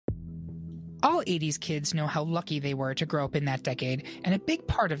All 80s kids know how lucky they were to grow up in that decade, and a big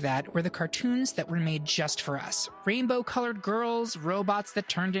part of that were the cartoons that were made just for us. Rainbow-colored girls, robots that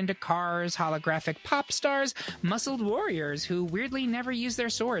turned into cars, holographic pop stars, muscled warriors who weirdly never used their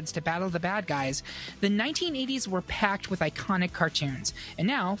swords to battle the bad guys. The 1980s were packed with iconic cartoons, and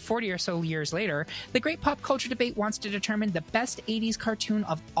now, 40 or so years later, the great pop culture debate wants to determine the best 80s cartoon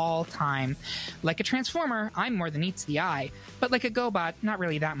of all time. Like a Transformer, I'm more than meets the eye, but like a GoBot, not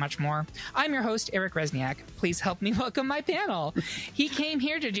really that much more. I'm your host, Eric Resniak. Please help me welcome my panel. He came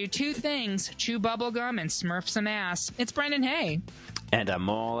here to do two things, chew bubblegum and smurf some ass. It's Brendan Hay. And I'm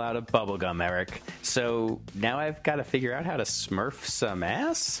all out of bubblegum, Eric. So now I've got to figure out how to smurf some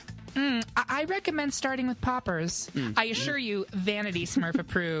ass? I recommend starting with poppers. I assure you, Vanity Smurf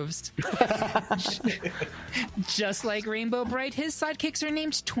approves. Just like Rainbow Bright, his sidekicks are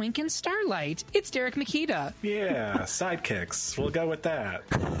named Twink and Starlight. It's Derek Makita. Yeah, sidekicks. We'll go with that.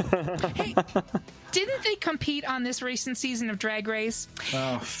 Hey, didn't they compete on this recent season of Drag Race?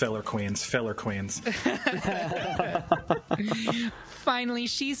 Oh, filler queens. Finally,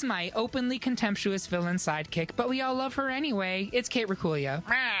 she's my openly contemptuous villain sidekick, but we all love her anyway. It's Kate Rakulia.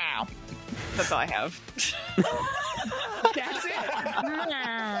 Meow. That's all I have. That's it.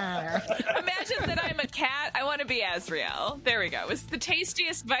 Imagine that I'm a cat. I want to be Azrael. There we go. It's the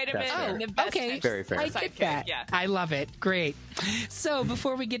tastiest vitamin and the best. Okay, very fair. I get that. Yeah. I love it. Great. So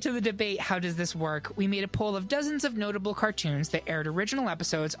before we get to the debate, how does this work? We made a poll of dozens of notable cartoons that aired original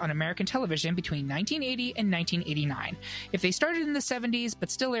episodes on American television between 1980 and 1989. If they started in the 70s but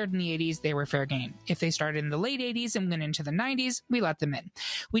still aired in the 80s, they were fair game. If they started in the late 80s and went into the 90s, we let them in.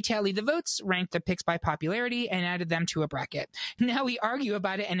 We tallied the votes, ranked the picks by popularity, and added them to a bracket. Now we argue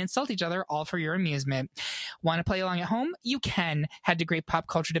about it and insult each other, all for your amusement. Want to play along at home? You can. Head to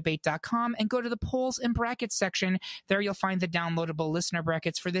greatpopculturedebate.com and go to the polls and brackets section. There you'll find the downloadable listener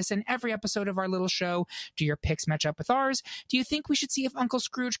brackets for this and every episode of our little show. Do your picks match up with ours? Do you think we should see if Uncle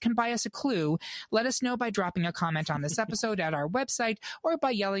Scrooge can buy us a clue? Let us know by dropping a comment on this episode at our website or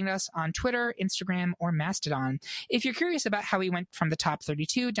by yelling at us on Twitter, Instagram, or Mastodon. If you're curious about how we went from the top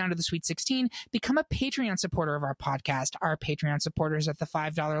 32 down to the Sweet 16, become a Patreon supporter of our podcast. Our Patreon supporters at the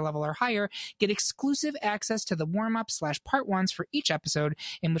 $5 level or higher get exclusive access to the warm-up/part ones for each episode,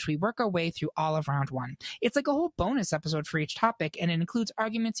 in which we work our way through all of round one. It's like a whole bonus episode for each topic, and it includes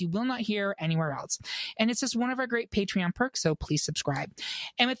arguments you will not hear anywhere else. And it's just one of our great Patreon perks, so please subscribe.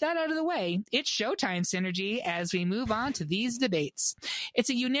 And with that out of the way, it's showtime, Synergy, as we move on to these debates. It's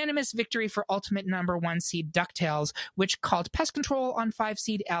a unanimous victory for ultimate number one seed DuckTales, which called pest control on 5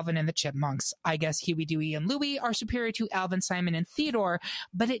 seed Alvin and the Chipmunks. I guess Huey, Dewey, and Louie are superior to Alvin, Simon, and Theodore,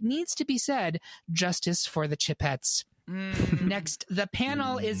 but it needs to be said, justice for the Chipettes. Next, the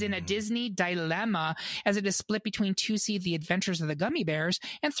panel is in a Disney dilemma as it is split between 2 seed The Adventures of the Gummy Bears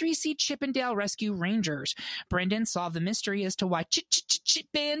and 3 seed Chip and Dale Rescue Rangers. Brendan solved the mystery as to why Chip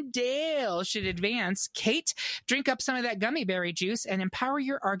and Dale should advance. Kate, drink up some of that gummy berry juice and empower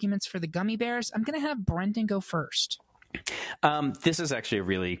your arguments for the Gummy Bears. I'm going to have Brendan go first. This is actually a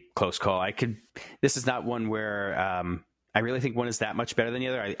really close call. This is not one where I really think one is that much better than the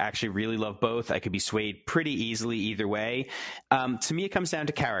other. I actually really love both. I could be swayed pretty easily either way. To me, it comes down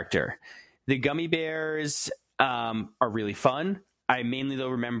to character. The Gummy Bears are really fun. I mainly,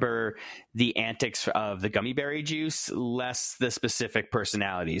 though, remember the antics of the gummy berry juice, less the specific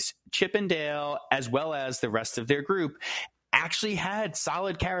personalities. Chip and Dale, as well as the rest of their group, actually had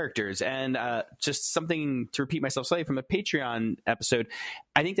solid characters. And just something to repeat myself slightly from a Patreon episode,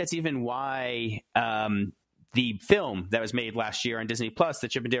 I think that's even why the film that was made last year on Disney Plus, the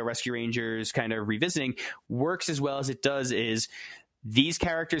Chip and Dale Rescue Rangers kind of revisiting, works as well as it does. Is these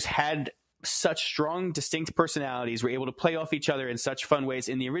characters had such strong, distinct personalities, were able to play off each other in such fun ways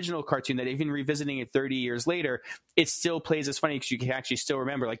in the original cartoon that even revisiting it 30 years later, it still plays as funny because you can actually still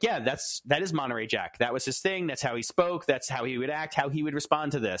remember, like, yeah, that is Monterey Jack. That was his thing. That's how he spoke. That's how he would act, how he would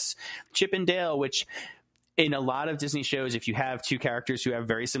respond to this. Chip and Dale, which in a lot of Disney shows, if you have 2 characters who have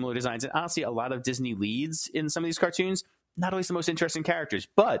very similar designs, and honestly, a lot of Disney leads in some of these cartoons, not always the most interesting characters,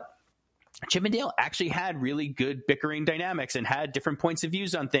 but Chip and Dale actually had really good bickering dynamics and had different points of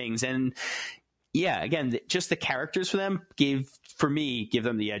views on things. And yeah, again, just the characters for them give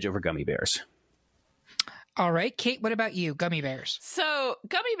them the edge over Gummy Bears. All right, Kate, what about you? Gummy Bears. So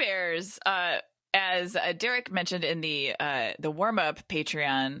Gummy Bears, as Derek mentioned in the warm-up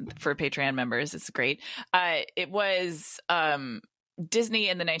Patreon for Patreon members, it's great. It was Disney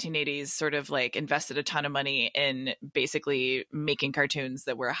in the 1980s sort of like invested a ton of money in basically making cartoons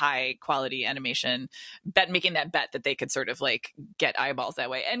that were high quality animation, making that bet that they could sort of like get eyeballs that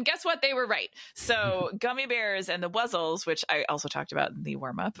way. And guess what? They were right. So Gummy Bears and the Wuzzles, which I also talked about in the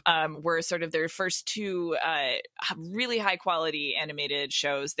warm up, were sort of their first two really high quality animated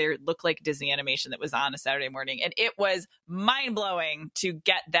shows. They looked like Disney animation that was on a Saturday morning. And it was mind blowing to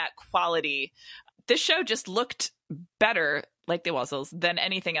get that quality. This show just looked better, like the Wuzzles, than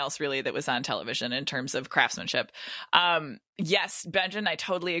anything else really that was on television in terms of craftsmanship. Yes, Benjamin, I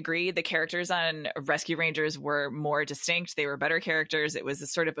totally agree. The characters on Rescue Rangers were more distinct. They were better characters. It was a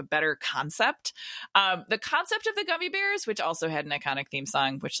sort of a better concept. The concept of the Gummy Bears, which also had an iconic theme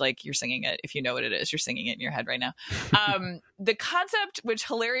song, which like you're singing it. If you know what it is, you're singing it in your head right now. The concept, which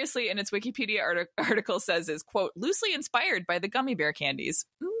hilariously in its Wikipedia article says is, quote, loosely inspired by the Gummy Bear candies.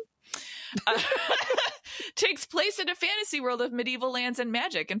 Takes place in a fantasy world of medieval lands and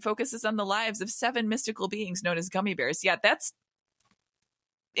magic and focuses on the lives of 7 mystical beings known as gummy bears. Yeah, that's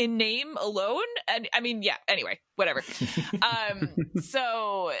in name alone. And I mean, yeah, anyway, whatever.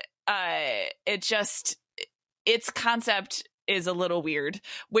 So its concept is a little weird,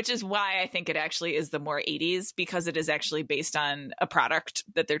 which is why I think it actually is the more 80s, because it is actually based on a product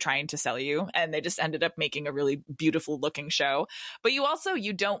that they're trying to sell you. And they just ended up making a really beautiful looking show. But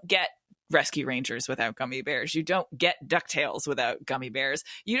you don't get Rescue Rangers without Gummy Bears. You don't get DuckTales without Gummy Bears.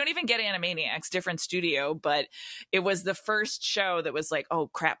 You don't even get Animaniacs, different studio, but it was the first show that was like, oh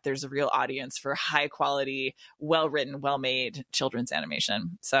crap, there's a real audience for high quality, well-written, well-made children's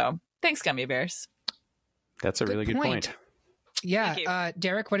animation. So thanks, Gummy Bears. That's a really good point. Yeah.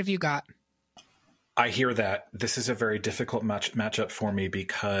 Derek, what have you got? I hear that. This is a very difficult matchup for me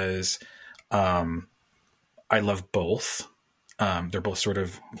because I love both. They're both sort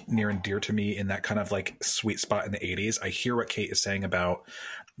of near and dear to me in that kind of like sweet spot in the 80s. I hear what Kate is saying about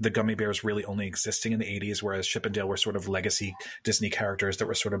the Gummy Bears really only existing in the 80s, whereas Chip and Dale were sort of legacy Disney characters that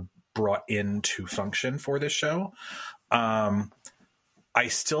were sort of brought in to function for this show. I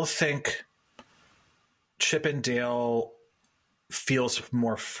still think Chip and Dale feels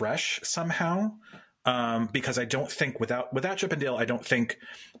more fresh somehow, because I don't think without Chip and Dale, I don't think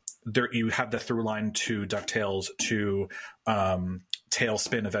you have the through line to DuckTales, to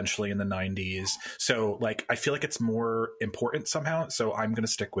Tailspin eventually in the 90s. So like, I feel like it's more important somehow. So I'm going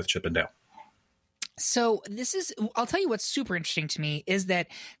to stick with Chip and Dale. So I'll tell you what's super interesting to me is that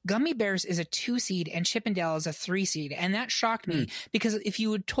Gummy Bears is a 2 seed and Chip and Dale is a 3 seed. And that shocked me because if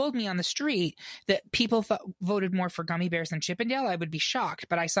you had told me on the street that people voted more for Gummy Bears than Chip and Dale, I would be shocked,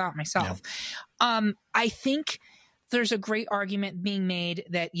 but I saw it myself. Yeah. I think there's a great argument being made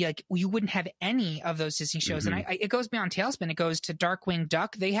that you wouldn't have any of those Disney shows. And it goes beyond Tailspin. It goes to Darkwing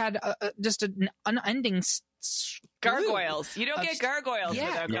Duck. They had just an unending gargoyles. You don't get gargoyles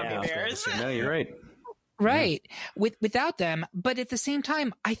without Gummy Bears. No, you're right. Right. Without them. But at the same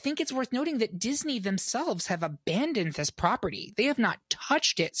time, I think it's worth noting that Disney themselves have abandoned this property. They have not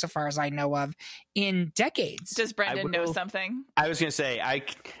touched it, so far as I know of, in decades. Does Brendan know something? I was going to say,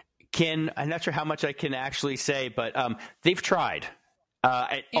 I'm not sure how much I can actually say, but they've tried.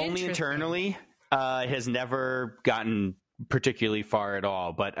 Only internally. Has never gotten particularly far at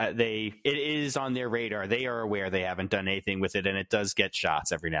all, but it is on their radar. They are aware they haven't done anything with it, and it does get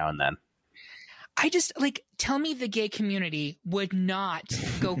shots every now and then. I just tell me the gay community would not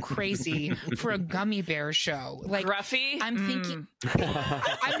go crazy for a Gummy Bear show. Like Gruffy? I'm thinking,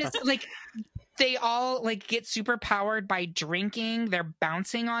 I'm just they all get super powered by drinking. They're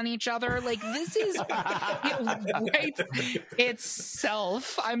bouncing on each other. This is right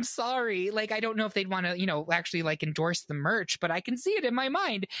itself. I'm sorry. I don't know if they'd want to, actually endorse the merch, but I can see it in my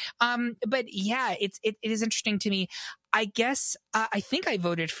mind. But yeah, it is interesting to me. I guess I think I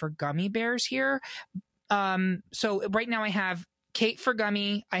voted for Gummy Bears here. So right now I have Kate for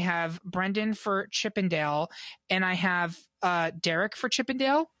Gummy, I have Brendan for Chip and Dale, and I have Derek for Chip and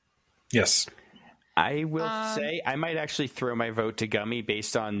Dale. Yes. I will say I might actually throw my vote to Gummy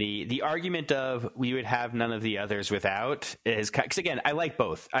based on the argument of we would have none of the others without. Because again, I like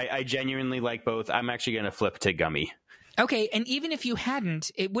both. I genuinely like both. I'm actually going to flip to Gummy. Okay, and even if you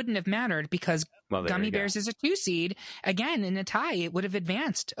hadn't, it wouldn't have mattered because Gummy Bears is a 2 seed. Again, in a tie, it would have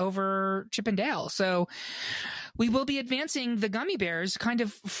advanced over Chip and Dale. So We will be advancing the gummy bears, kind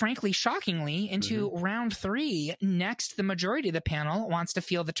of frankly, shockingly, into round 3. Next, the majority of the panel wants to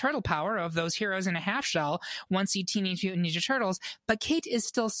feel the turtle power of those heroes in a half shell, 1-seed Teenage Mutant Ninja Turtles, but Kate is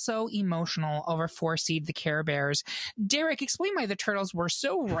still so emotional over 4-seed the Care Bears. Derek, explain why the Turtles were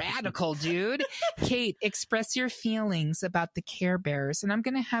so radical, dude. Kate, express your feelings about the Care Bears, and I'm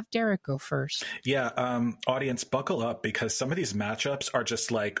going to have Derek go first. Yeah, audience, buckle up, because some of these matchups are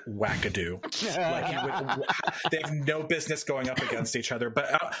just like wackadoo. They have no business going up against each other.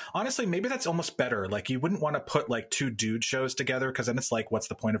 But honestly, maybe that's almost better. Like, you wouldn't want to put like two dude shows together, because then it's like, what's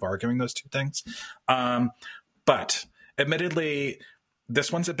the point of arguing those two things? But admittedly,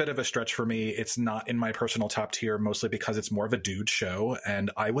 this one's a bit of a stretch for me. It's not in my personal top tier, mostly because it's more of a dude show,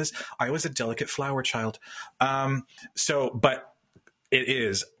 and I was a delicate flower child. But it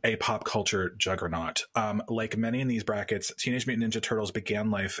is a pop culture juggernaut. Like many in these brackets, Teenage Mutant Ninja Turtles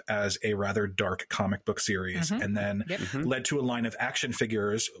began life as a rather dark comic book series, and then led to a line of action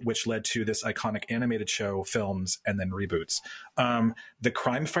figures, which led to this iconic animated show, films, and then reboots. The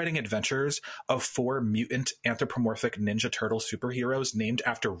crime-fighting adventures of 4 mutant anthropomorphic Ninja Turtle superheroes named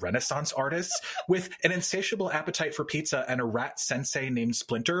after Renaissance artists with an insatiable appetite for pizza and a rat sensei named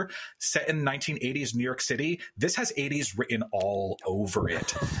Splinter, set in 1980s New York City. This has 80s written all over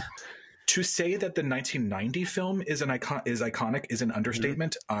it. To say that the 1990 film is iconic is an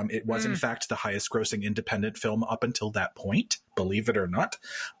understatement. It was, in fact, the highest-grossing independent film up until that point, believe it or not.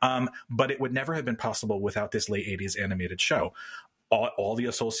 But it would never have been possible without this late 80s animated show. All the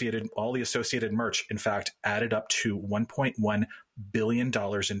associated merch, in fact, added up to $1.1 billion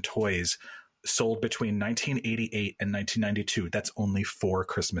in toys sold between 1988 and 1992. That's only 4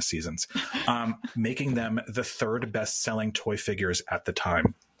 Christmas seasons, making them the 3rd best-selling toy figures at the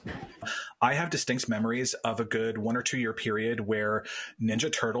time. I have distinct memories of a good 1 or 2 year period where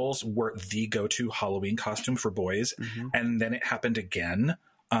Ninja Turtles were the go-to Halloween costume for boys, and then it happened again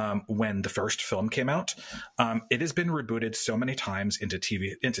when the first film came out. It has been rebooted so many times into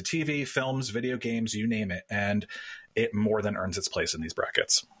TV, films, video games, you name it, and it more than earns its place in these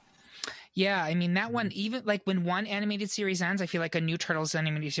brackets. Yeah, I mean, that one, even like when one animated series ends, I feel like a new Turtles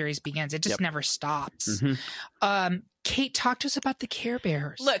animated series begins. It just never stops. Kate, talk to us about the Care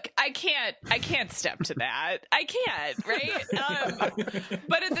Bears. Look, I can't step to that. I can't, right?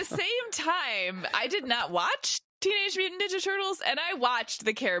 But at the same time, I did not watch Teenage Mutant Ninja Turtles, and I watched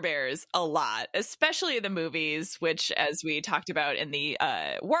the Care Bears a lot, especially the movies, which, as we talked about in the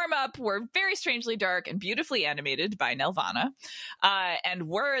warm-up, were very strangely dark and beautifully animated by Nelvana, and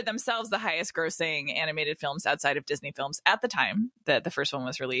were themselves the highest-grossing animated films outside of Disney films at the time that the first one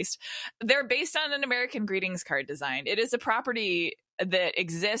was released. They're based on an American greetings card design. It is a property that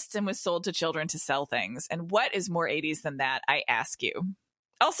exists and was sold to children to sell things. And what is more 80s than that, I ask you?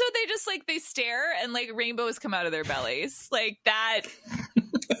 Also, they just they stare and rainbows come out of their bellies. Like that.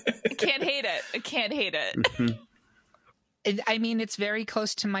 I can't hate it. I can't hate it. I mean, it's very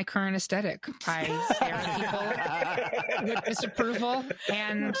close to my current aesthetic. I stare at people with disapproval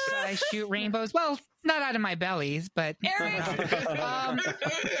and I shoot rainbows. Well, not out of my bellies, but.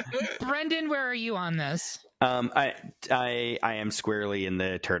 Brendan, where are you on this? I am squarely in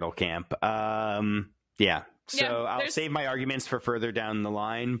the turtle camp. Yeah. So I'll save my arguments for further down the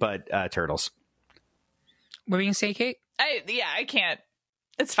line, but turtles. What were you going to say, Kate? I can't.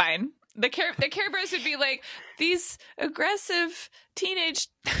 It's fine. The Care Bears would be like, these aggressive teenage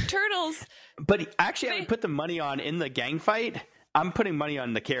turtles. But actually, I would put the money on in the gang fight. I'm putting money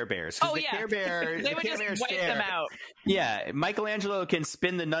on the Care Bears. Oh, yeah. Care Bears, they would just wipe them out. Yeah, Michelangelo can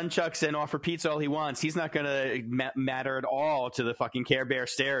spin the nunchucks and offer pizza all he wants. He's not going to matter at all to the fucking Care Bear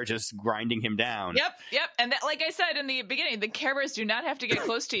stare just grinding him down. Yep. And that, like I said in the beginning, the Care Bears do not have to get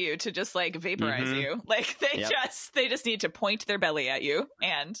close to you to just vaporize you. They just need to point their belly at you,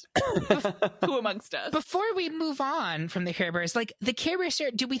 and who amongst us? Before we move on from the Care Bears, the Care Bear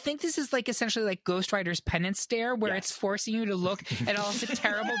stare, do we think this is essentially like Ghost Rider's penance stare, where it's forcing you to look at all the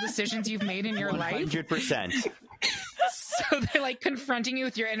terrible decisions you've made in your life? 100%. So they're confronting you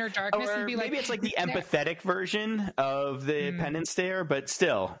with your inner darkness, or and be maybe it's the empathetic version of the penance stare, but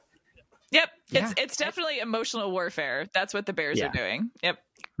still. Yep, it's definitely emotional warfare. That's what the bears are doing. Yep.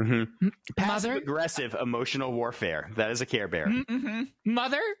 Passive aggressive emotional warfare. That is a Care Bear.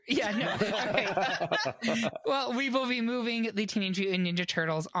 Mother? Yeah, no. Okay. Well, we will be moving the Teenage Mutant Ninja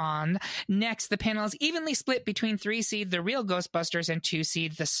Turtles on. Next, the panel is evenly split between 3-seed, the real Ghostbusters, and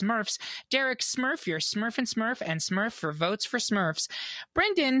 2-seed, the Smurfs. Derek, Smurf, your Smurf and Smurf for votes for Smurfs.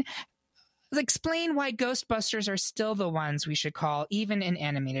 Brendan, explain why Ghostbusters are still the ones we should call, even in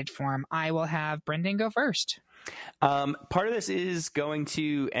animated form. I will have Brendan go first. Part of this is going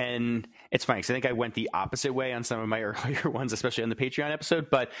to, and it's funny because I think I went the opposite way on some of my earlier ones, especially on the Patreon episode.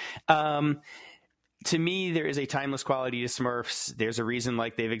 But to me, there is a timeless quality to Smurfs. There's a reason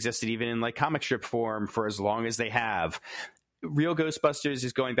like they've existed even in like comic strip form for as long as they have. Real Ghostbusters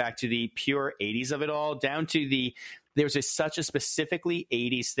is going back to the pure 80s of it all, down to there's such a specifically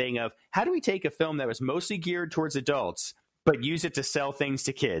 80s thing of how do we take a film that was mostly geared towards adults but use it to sell things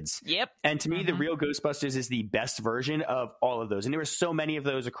to kids. Yep. And to me, the Real Ghostbusters is the best version of all of those. And there were so many of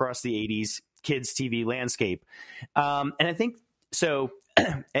those across the 80s kids TV landscape. And I think, so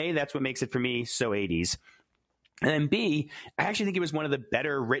A, that's what makes it for me so 80s. And then B, I actually think it was one of the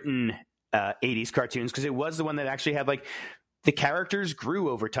better written 80s cartoons because it was the one that actually had like, the characters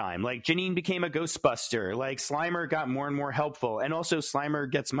grew over time. Like Janine became a Ghostbuster. Like Slimer got more and more helpful. And also Slimer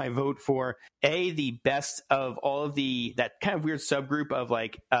gets my vote for the best of all of that kind of weird subgroup of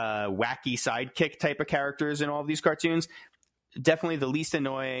like wacky sidekick type of characters in all of these cartoons. Definitely the least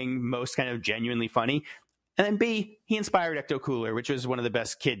annoying, most kind of genuinely funny. And then B, he inspired Ecto Cooler, which was one of the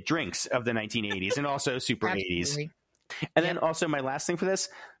best kid drinks of the 1980s and also super 80s. And then also my last thing for this,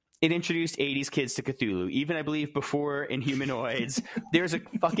 it introduced 80s kids to Cthulhu. Even, I believe, before Inhumanoids. There's a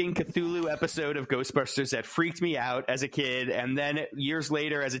fucking Cthulhu episode of Ghostbusters that freaked me out as a kid. And then years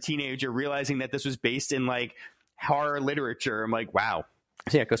later, as a teenager, realizing that this was based in, like, horror literature. I'm like, wow.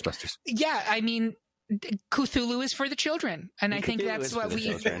 So, yeah, Ghostbusters. Yeah, I mean, Cthulhu is for the children. And I think that's what he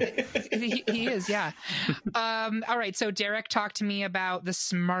is, yeah. All right, so Derek, talk to me about the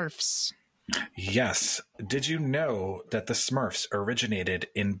Smurfs. Yes. Did you know that the Smurfs originated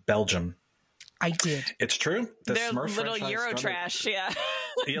in Belgium? I did. It's true. They're little Eurotrash, yeah.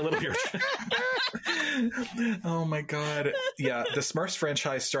 Yeah, little Eurotrash. Oh my God. Yeah, the Smurfs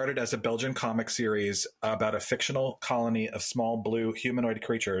franchise started as a Belgian comic series about a fictional colony of small blue humanoid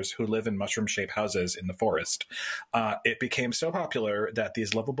creatures who live in mushroom-shaped houses in the forest. It became so popular that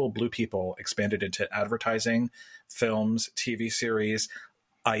these lovable blue people expanded into advertising, films, TV series,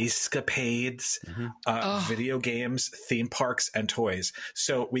 ice-capades, video games, theme parks, and toys.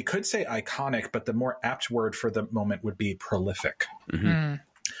 So we could say iconic, but the more apt word for the moment would be prolific. The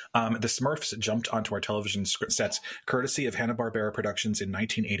Smurfs jumped onto our television sets courtesy of Hanna-Barbera Productions in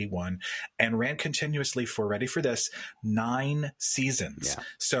 1981 and ran continuously for, ready for this, 9 seasons. Yeah.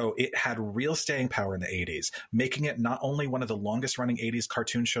 So it had real staying power in the 80s, making it not only one of the longest running 80s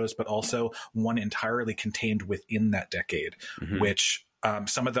cartoon shows, but also one entirely contained within that decade, which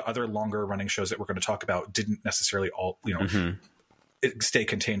some of the other longer running shows that we're going to talk about didn't necessarily all, stay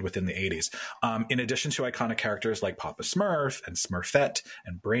contained within the 80s. In addition to iconic characters like Papa Smurf and Smurfette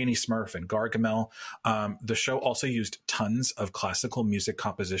and Brainy Smurf and Gargamel, the show also used tons of classical music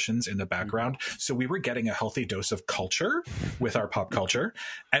compositions in the background. So we were getting a healthy dose of culture with our pop culture,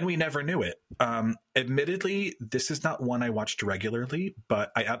 and we never knew it. Admittedly, this is not one I watched regularly,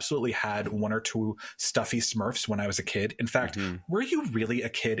 but I absolutely had 1 or 2 stuffy Smurfs when I was a kid. In fact, were you really a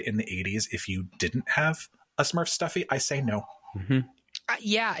kid in the 80s if you didn't have a Smurf stuffy? I say no.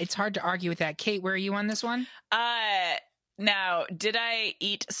 Yeah, it's hard to argue with that. Kate, where are you on this one? Now, did I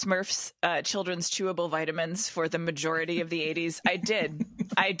eat Smurfs children's chewable vitamins for the majority of the 80s? I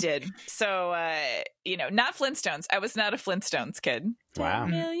did. So, not Flintstones. I was not a Flintstones kid. Wow.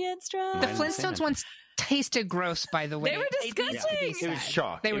 Million strong. The Flintstones ones tasted gross, by the way. They were disgusting. It was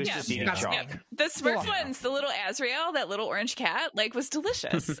chalk. They were just disgusting. chalk. The Smurf ones, the little Azrael, that little orange cat, was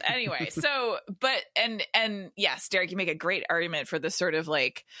delicious. Anyway, so, but, and yes, Derek, you make a great argument for the sort of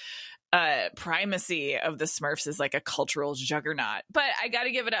primacy of the Smurfs is like a cultural juggernaut. But I got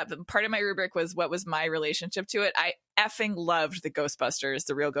to give it up. Part of my rubric was what was my relationship to it. I effing loved the Ghostbusters,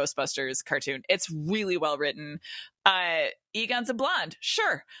 the Real Ghostbusters cartoon. It's really well written. Egon's a blonde.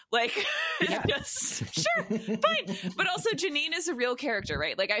 Sure. Yes, sure. Fine. But also Janine is a real character,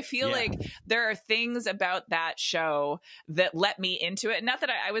 right? I feel like there are things about that show that let me into it. Not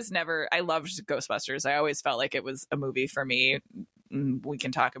that I loved Ghostbusters. I always felt like it was a movie for me. We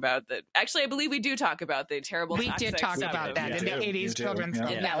can talk about that. Actually, I believe we do talk about the terrible. We did talk about that in the 80s children's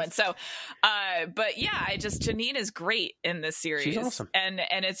film. That one. So, but yeah, Janine is great in this series. She's awesome. And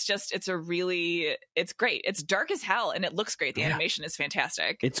it's great. It's dark as hell and it looks great. The animation is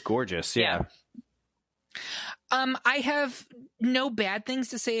fantastic. It's gorgeous. Yeah. I have no bad things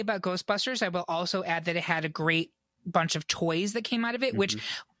to say about Ghostbusters. I will also add that it had a great bunch of toys that came out of it, which,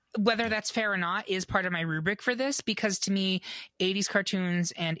 whether that's fair or not, is part of my rubric for this, because to me, 80s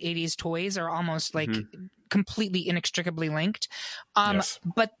cartoons and 80s toys are almost completely inextricably linked. Yes.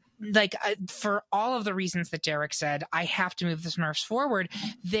 But for all of the reasons that Derek said, I have to move the Smurfs forward.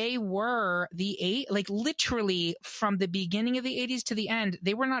 They were literally from the beginning of the 80s to the end,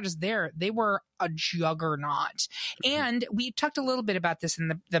 they were not just there. They were a juggernaut. And we talked a little bit about this in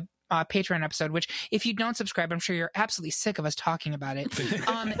the Patreon episode, which if you don't subscribe, I'm sure you're absolutely sick of us talking about it.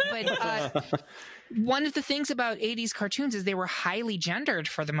 But one of the things about 80s cartoons is they were highly gendered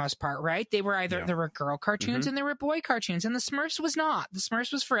for the most part, right? They were there were girl cartoons and there were boy cartoons, and the Smurfs was not. The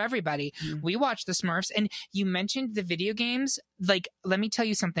Smurfs was for everybody. We watched the Smurfs, and you mentioned the video games. Like, let me tell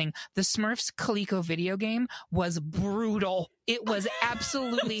you something. The Smurfs Coleco video game was brutal. It was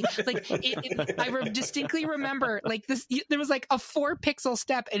absolutely like I distinctly remember like this. There was like a 4-pixel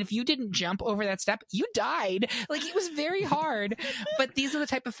step, and if you didn't jump over that step, you died. Like, it was very hard. But these are the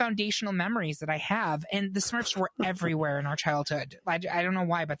type of foundational memories that I have, and the Smurfs were everywhere in our childhood. I don't know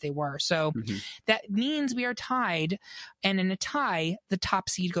why, but they were. So that means we are tied, and in a tie, the top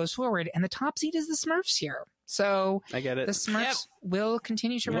seed goes forward, and the top seed is the Smurfs here. So I get it. The Smurfs will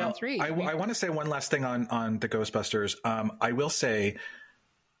continue to round 3. I want to say one last thing on the Ghostbusters. I will say,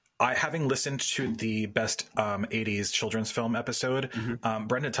 having listened to the best 80s children's film episode,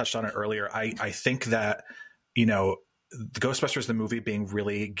 Brendan touched on it earlier. I think that, the Ghostbusters, the movie, being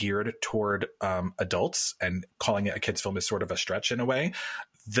really geared toward adults and calling it a kid's film is sort of a stretch in a way.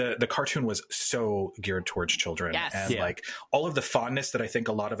 The cartoon was so geared towards children. Yes. And like all of the fondness that I think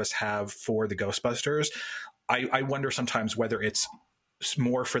a lot of us have for the Ghostbusters, I wonder sometimes whether it's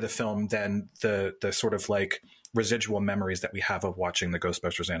more for the film than the sort of like residual memories that we have of watching the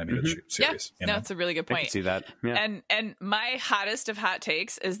Ghostbusters animated series. Yeah, no, it's a really good point. I can see that. Yeah. And my hottest of hot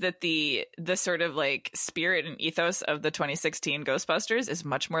takes is that the sort of like spirit and ethos of the 2016 Ghostbusters is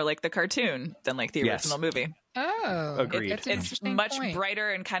much more like the cartoon than like the original movie. Oh, agreed. It's much brighter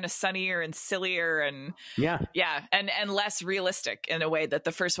and kind of sunnier and sillier and and less realistic in a way that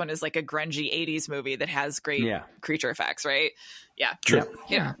the first one is like a grungy 80s movie that has great creature effects, right? Yeah. True.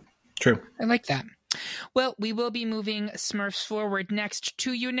 Yeah. True. I like that. Well, we will be moving Smurfs forward next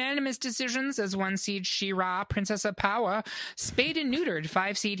to unanimous decisions as 1 seed She-Ra, Princess of Power, spayed and neutered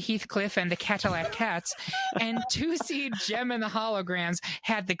 5 seed Heathcliff and the Cadillac Cats, and 2 seed Gem and the Holograms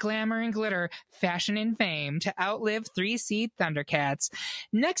had the glamour and glitter, fashion and fame to outlive 3 seed Thundercats.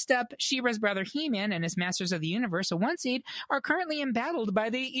 Next up, She-Ra's brother He-Man and his Masters of the Universe, a 1 seed, are currently embattled by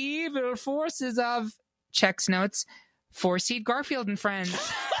the evil forces of, checks notes, 4 seed Garfield and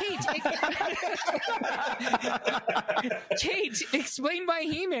Friends. Kate, explain why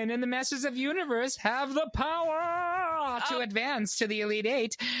He-Man and the Masters of Universe have the power to advance to the Elite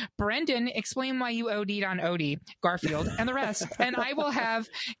 8. Brendan, explain why you OD'd on Odie, Garfield, and the rest. And I will have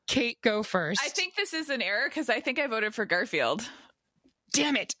Kate go first. I think this is an error because I think I voted for Garfield.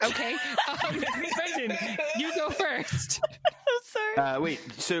 Damn it. Okay. Brendan, you go first. I'm sorry. Wait,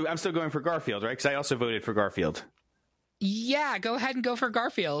 so I'm still going for Garfield, right? Because I also voted for Garfield. Yeah, go ahead and go for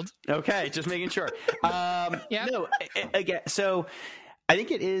Garfield. Okay, just making sure. Yeah. No, again, so I think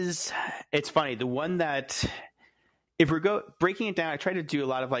it's funny. The one that, if we're breaking it down, I try to do a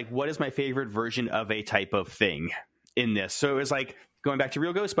lot of like, what is my favorite version of a type of thing in this? So it was like going back to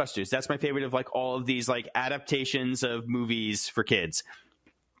Real Ghostbusters. That's my favorite of like all of these like adaptations of movies for kids.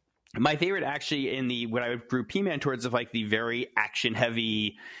 My favorite actually in what I would group He-Man towards of like the very action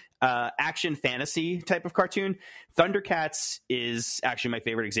heavy action fantasy type of cartoon. Thundercats is actually my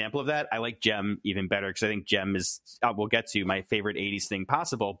favorite example of that. I like Gem even better because I think Gem is, we'll get to, my favorite 80s thing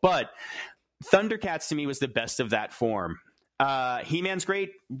possible. But Thundercats to me was the best of that form. He-Man's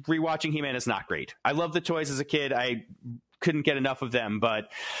great. Rewatching He-Man is not great. I love the toys as a kid. I couldn't get enough of them,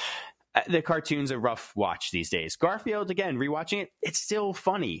 but the cartoon's a rough watch these days. Garfield, again, rewatching it, it's still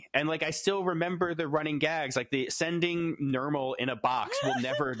funny. And like, I still remember the running gags, like the sending Nermal in a box will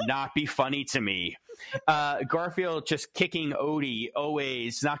never not be funny to me. Garfield just kicking Odie,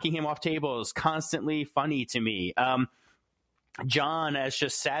 always knocking him off tables, constantly funny to me. John as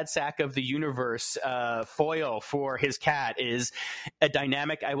just sad sack of the universe, foil for his cat is a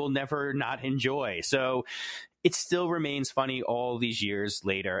dynamic I will never not enjoy. So it still remains funny all these years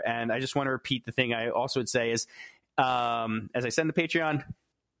later. And I just want to repeat the thing I also would say is, as I said in the Patreon,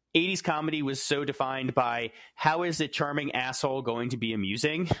 80s comedy was so defined by how is a charming asshole going to be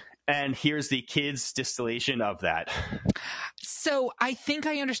amusing? And here's the kids' distillation of that. So I think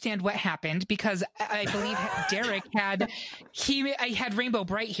I understand what happened because I believe Derek had Rainbow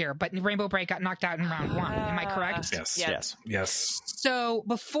Bright here, but Rainbow Bright got knocked out in round 1. Am I correct? Yes. So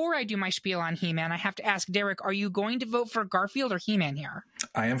before I do my spiel on He-Man, I have to ask Derek, are you going to vote for Garfield or He-Man here?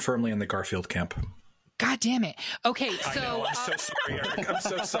 I am firmly in the Garfield camp. God damn it. Okay, so... I know, I'm so sorry, Eric. I'm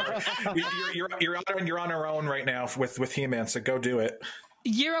so sorry. You're on our own right now with He-Man, so go do it.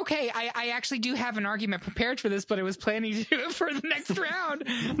 You're okay. I actually do have an argument prepared for this, but I was planning to do it for the next round.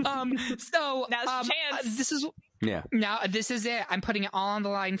 So now's your chance. Yeah. Now, this is it. I'm putting it all on the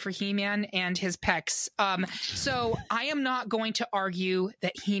line for He-Man and his pecs. So I am not going to argue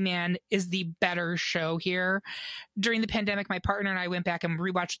that He-Man is the better show here. During the pandemic, my partner and I went back and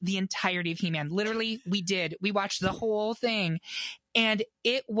rewatched the entirety of He-Man. Literally, we did. We watched the whole thing. And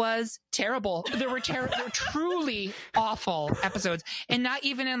it was terrible. There were truly awful episodes, and not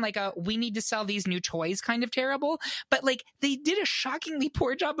even in like a we need to sell these new toys kind of terrible, but like they did a shockingly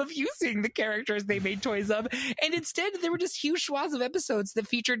poor job of using the characters they made toys of, and instead there were just huge swaths of episodes that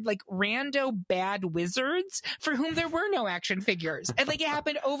featured like rando bad wizards for whom there were no action figures, and like it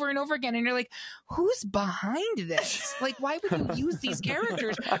happened over and over again, and you're like, who's behind this? Like, why would you use these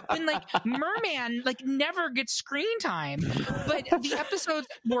characters when like Merman like never gets screen time, but the episodes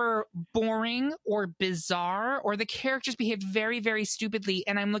were boring or bizarre, or the characters behaved very, very stupidly.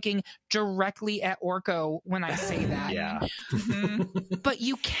 And I'm looking directly at Orko when I say that. Yeah. Mm-hmm. But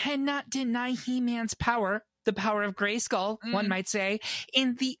you cannot deny He-Man's power, the power of Grayskull, one might say,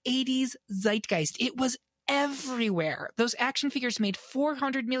 in the 80s zeitgeist. It was everywhere. Those action figures made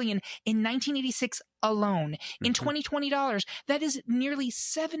 $400 million in 1986 alone. In 2020 dollars, that is nearly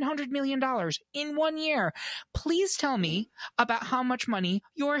 $700 million in 1 year. Please tell me about how much money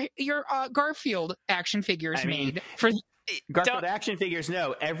your Garfield action figures made for. Garfield action figures,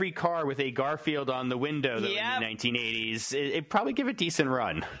 no. Every car with a Garfield on the window in the 1980s, it probably give a decent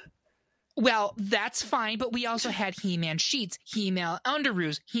run. Well, that's fine, but we also had He-Man sheets, He-Man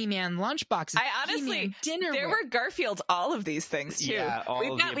underoos, He-Man lunchboxes. I honestly, there were Garfields, all of these things too. Yeah,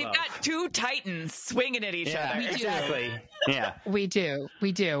 we've got two titans swinging at each other. Exactly. Yeah, we do.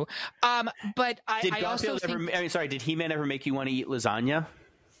 But did I also think, did He-Man ever make you want to eat lasagna?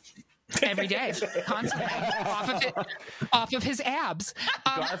 Every day, constantly, off of his abs.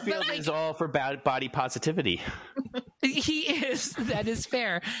 Garfield is all for body positivity. He is. That is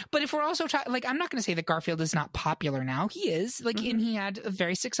fair. But if we're also talking, like, I'm not going to say that Garfield is not popular now. He is. Like, and he had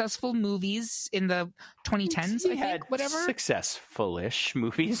very successful movies in the 2010s, I think, whatever. Successful-ish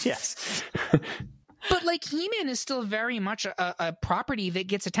movies, yes. But like He-Man is still very much a property that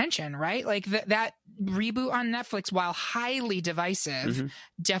gets attention, right? Like that reboot on Netflix, while highly divisive,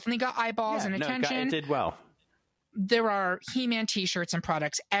 definitely got eyeballs and attention. It did well. There are He-Man t-shirts and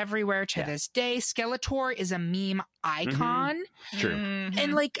products everywhere to this day. Skeletor is a meme icon. True.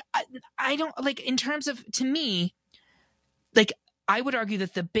 And like, I don't like, in terms of, to me, like, I would argue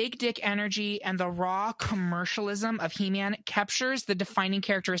that the big dick energy and the raw commercialism of He-Man captures the defining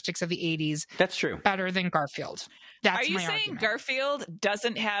characteristics of the 80s. That's true. Better than Garfield. That's Are you saying argument. Garfield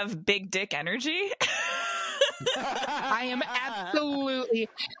doesn't have big dick energy? I am absolutely.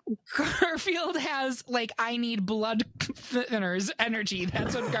 Garfield has like I need blood thinners energy.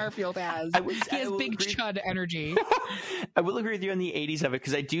 That's what Garfield has. He has big chud energy. I will agree with you on the 80s of it,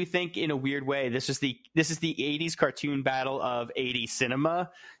 because I do think in a weird way this is the 80s cartoon battle of 80s cinema,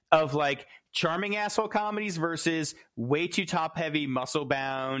 of like charming asshole comedies versus way too top heavy muscle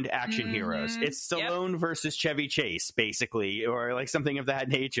bound action heroes. It's Stallone versus Chevy Chase, basically, or like something of that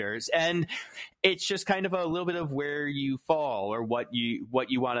nature. And it's just kind of a little bit of where you fall or what you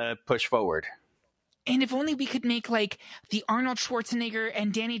want to push forward. And if only we could make like the Arnold Schwarzenegger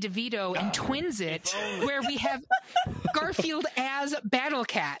and Danny DeVito and twins it, where we have Garfield as Battle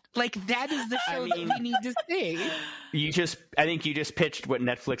Cat. Like that is the show that we need to see. I think you just pitched what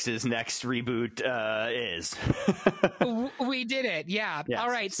Netflix's next reboot is. We did it. Yeah. Yes, all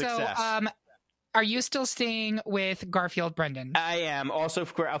right. success. So, are you still staying with Garfield, Brendan? I am. Also,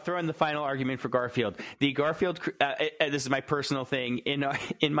 I'll throw in the final argument for Garfield. The Garfield, this is my personal thing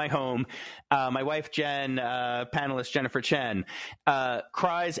in my home. My wife, Jen, panelist Jennifer Chen,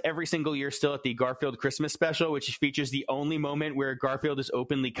 cries every single year still at the Garfield Christmas special, which features the only moment where Garfield is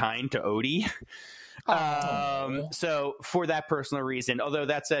openly kind to Odie. So for that personal reason, although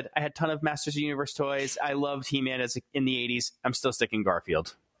that said, I had a ton of Masters of the Universe toys. I loved He-Man in the 80s. I'm still sticking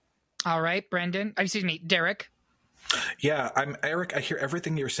Garfield. All right, Derek. Yeah, I'm Eric. I hear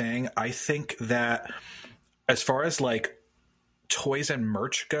everything you're saying. I think that as far as like toys and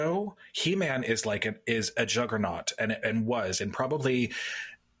merch go, He-Man is a juggernaut and probably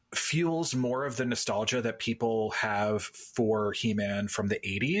fuels more of the nostalgia that people have for He-Man from the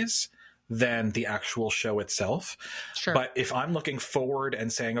 80s than the actual show itself. Sure. But if I'm looking forward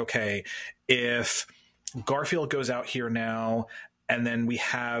and saying, okay, if Garfield goes out here now, and then we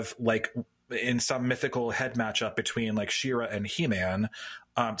have like in some mythical head matchup between like She-Ra and He-Man.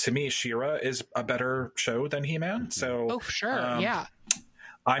 To me, She-Ra is a better show than He-Man. So, sure, yeah.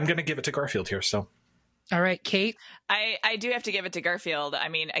 I'm going to give it to Garfield here. So, All right, Kate. I do have to give it to Garfield. I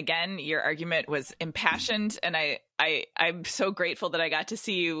mean, again, your argument was impassioned, and I'm so grateful that I got to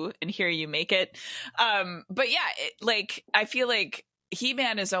see you and hear you make it. But yeah, I feel like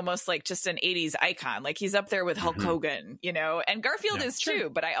He-Man is almost like just an 80s icon. Like he's up there with Hulk Hogan, you know, and Garfield is too.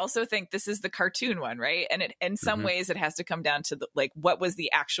 But I also think this is the cartoon one, right? And it, in some ways it has to come down to what was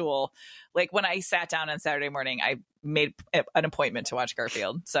the actual, like when I sat down on Saturday morning, I made an appointment to watch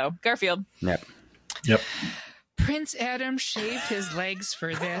Garfield. So Garfield. Yep. Prince Adam shaved his legs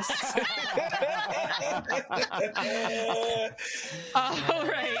for this. All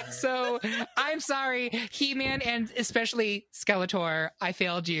right. So I'm sorry, He-Man, and especially Skeletor, I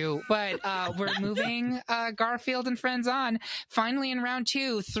failed you. But we're moving Garfield and friends on. Finally, in round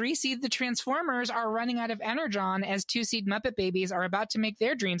 2, 3-seed the Transformers are running out of Energon as 2-seed Muppet Babies are about to make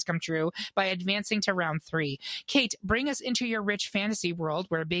their dreams come true by advancing to round 3. Kate, bring us into your rich fantasy world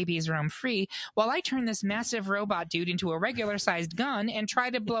where babies roam free while I turn this massive robot dude into a regular-sized gun and try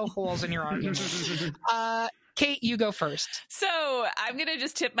to blow holes in your argument. Kate, you go first. So I'm going to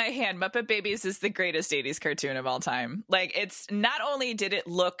just tip my hand. Muppet Babies is the greatest 80s cartoon of all time. Like, it's not only did it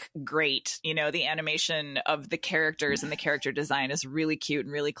look great, you know, the animation of the characters and the character design is really cute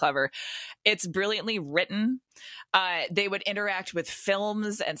and really clever. It's brilliantly written. They would interact with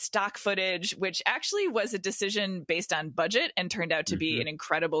films and stock footage, which actually was a decision based on budget and turned out to be an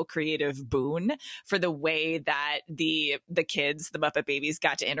incredible creative boon for the way that the kids, the Muppet Babies,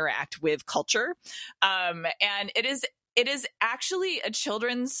 got to interact with culture. And it is actually a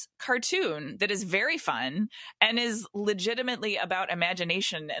children's cartoon that is very fun and is legitimately about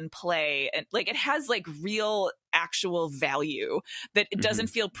imagination and play. And like, it has like real actual value that it doesn't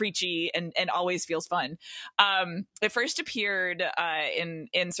feel preachy and always feels fun. It first appeared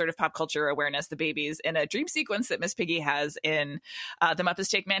in sort of pop culture awareness, the babies, in a dream sequence that Miss Piggy has in The Muppets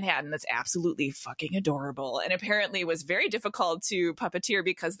Take Manhattan that's absolutely fucking adorable, and apparently was very difficult to puppeteer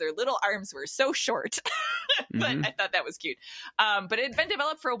because their little arms were so short. But I thought that was cute. But it had been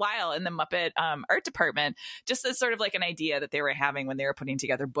developed for a while in the Muppet art department, just as sort of like an idea that they were having when they were putting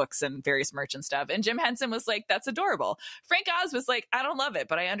together books and various merch and stuff. And Jim Henson was like, that's adorable. Frank Oz was like, I don't love it,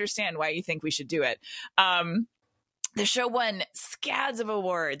 but I understand why you think we should do it. The show won scads of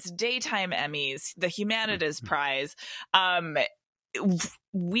awards, daytime Emmys, the Humanitas Prize.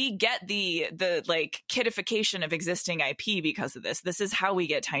 We get the like kidification of existing IP because of this. This is how we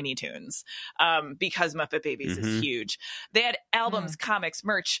get Tiny Toons, because Muppet Babies is huge. They had albums, comics,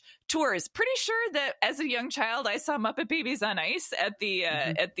 merch, tours. Pretty sure that as a young child, I saw Muppet Babies on Ice at the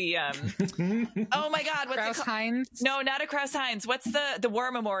oh my God, what's Kraus it called? Heinz? No, not a Kraus Heinz. What's the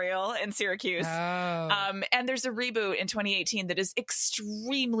War Memorial in Syracuse? Oh. And there's a reboot in 2018 that is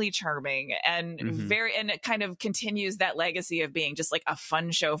extremely charming and and it kind of continues that legacy of being just like a fun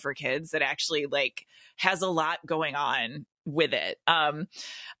show for kids that actually like has a lot going on with it. I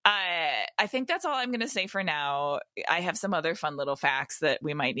think that's all I'm going to say for now. I have some other fun little facts that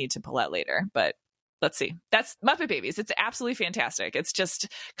we might need to pull out later, but let's see. That's Muppet Babies. It's absolutely fantastic. It's just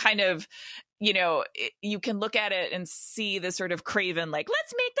kind of, you know, you can look at it and see the sort of craven, like,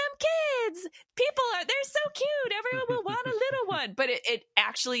 let's make them kids. They're so cute. Everyone will want a little one. But it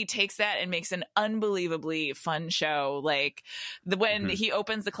actually takes that and makes an unbelievably fun show. Like when he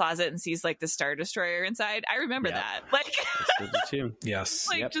opens the closet and sees like the Star Destroyer inside. I remember that. Like, yes.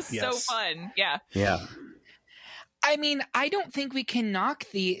 Like just so fun. Yeah. Yeah. I mean, I don't think we can knock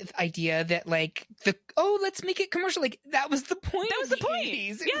the idea that like let's make it commercial. Like that was the point. That was the point.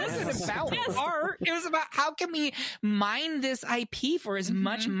 80s. It wasn't about art. It was about how can we mine this IP for as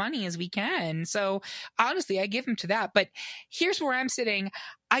much money as we can. So honestly, I give him to that. But here's where I'm sitting.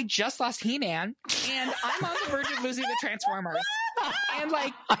 I just lost He-Man, and I'm on the verge of losing the Transformers. And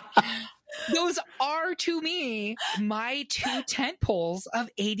like, those are, to me, my two tentpoles of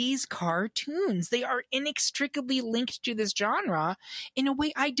 80s cartoons. They are inextricably linked to this genre in a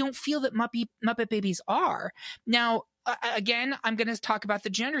way I don't feel that Muppet Babies are. Now, again, I'm going to talk about the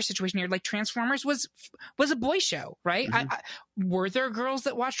gender situation here. Like Transformers was a boy show, right? Were there girls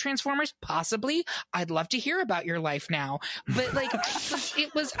that watched Transformers? Possibly. I'd love to hear about your life now. But like,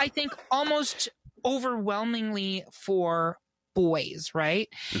 it was, I think, almost overwhelmingly for boys, right?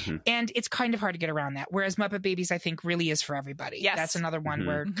 And it's kind of hard to get around that. Whereas Muppet Babies, I think, really is for everybody. Yes. That's another one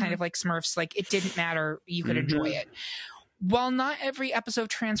where kind of like Smurfs, like it didn't matter. You could enjoy it. while not every episode of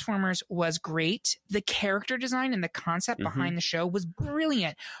Transformers was great, the character design and the concept behind the show was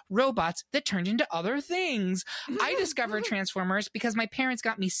brilliant. Robots that turned into other things. I discovered Transformers because my parents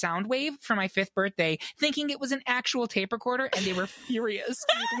got me Soundwave for my 5th birthday, thinking it was an actual tape recorder, and they were furious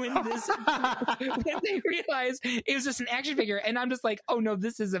when they realized it was just an action figure. And I'm just like, oh no,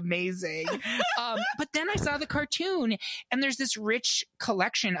 this is amazing. But then I saw the cartoon, and there's this rich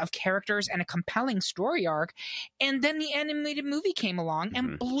collection of characters and a compelling story arc. And then the animated movie came along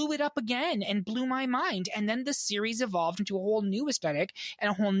and blew it up again and blew my mind. And then the series evolved into a whole new aesthetic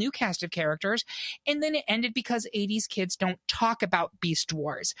and a whole new cast of characters. And then it ended because 80s kids don't talk about Beast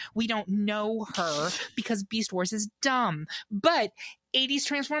Wars. We don't know her because Beast Wars is dumb. But 80s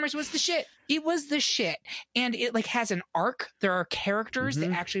Transformers was the shit. It was the shit. And it like has an arc. There are characters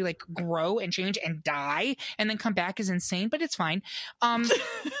that actually like grow and change and die and then come back as insane, but it's fine.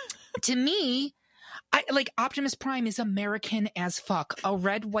 To me, I like Optimus Prime is American as fuck. A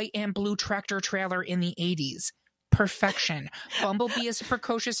red, white, and blue tractor trailer in the 80s. Perfection. Bumblebee is a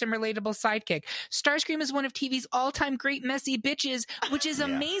precocious and relatable sidekick. Starscream is one of TV's all-time great messy bitches, which is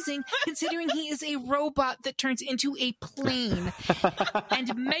amazing considering he is a robot that turns into a plane. And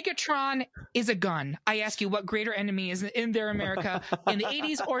Megatron is a gun. I ask you, what greater enemy is in there, America, in the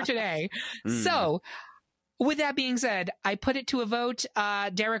 80s or today? So, with that being said, I put it to a vote.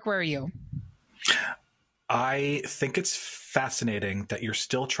 Derek, where are you? I think it's fascinating that you're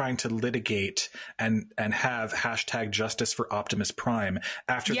still trying to litigate and have hashtag justice for Optimus Prime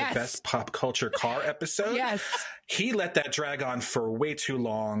after the best pop culture car episode. He let that drag on for way too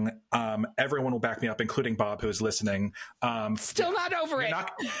long. Everyone will back me up, including Bob, who is listening. Still not over it.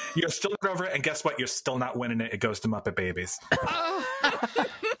 You're still not over it. And guess what? You're still not winning it. It goes to Muppet Babies.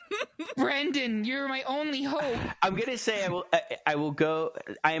 Brendan, you're my only hope. I'm gonna say I will go.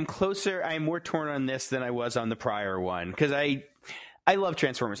 I am closer. I am more torn on this than I was on the prior one because I love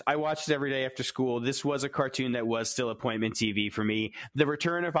Transformers. I watched it every day after school. This was a cartoon that was still appointment TV for me. The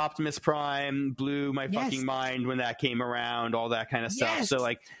return of Optimus Prime blew my fucking mind when that came around. All that kind of stuff. So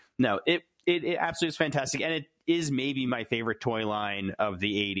like, no, it absolutely is fantastic, and it is maybe my favorite toy line of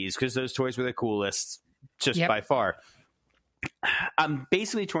the 80s because those toys were the coolest, just by far. I'm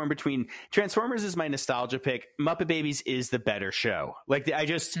basically torn between Transformers is my nostalgia pick. Muppet Babies is the better show. Like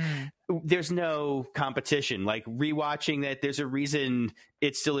there's no competition. Like rewatching that, there's a reason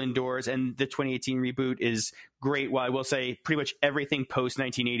it's still indoors, and the 2018 reboot is great. While I will say pretty much everything post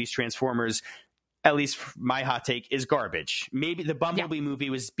 1980s Transformers, at least my hot take, is garbage. Maybe the Bumblebee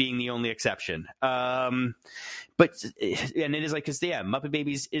movie was being the only exception. But and it is like, because Muppet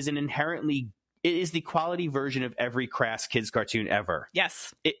Babies is an inherently it is the quality version of every crass kids cartoon ever.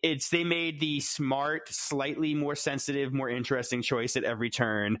 Yes. They made the smart, slightly more sensitive, more interesting choice at every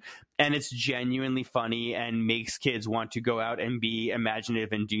turn. And it's genuinely funny and makes kids want to go out and be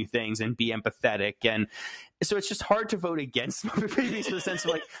imaginative and do things and be empathetic. And so it's just hard to vote against Muppet Babies in the sense of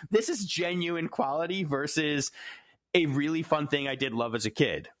like, this is genuine quality versus a really fun thing I did love as a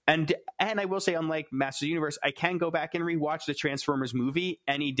kid. And I will say, unlike Masters of the Universe, I can go back and rewatch the Transformers movie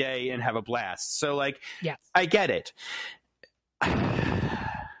any day and have a blast. So like, I get it.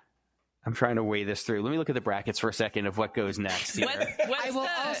 I'm trying to weigh this through. Let me look at the brackets for a second of what goes next.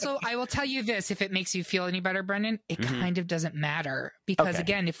 I will tell you this, if it makes you feel any better, Brendan, it kind of doesn't matter because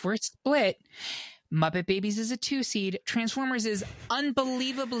again, if we're split, Muppet Babies is a 2 seed. Transformers is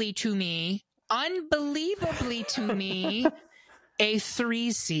unbelievably to me, a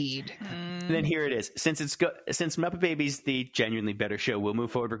 3 seed. Then here it is. Since Muppet Babies the genuinely better show, we'll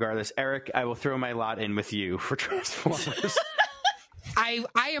move forward regardless. Eric, I will throw my lot in with you for Transformers.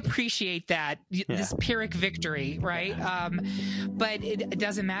 I appreciate that, this Pyrrhic victory, right? But it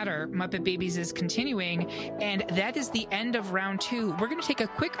doesn't matter. Muppet Babies is continuing, and that is the end of round 2. We're going to take a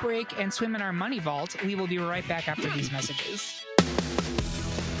quick break and swim in our money vault. We will be right back after these messages.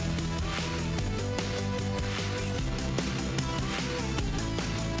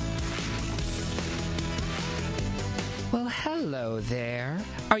 Well, hello there.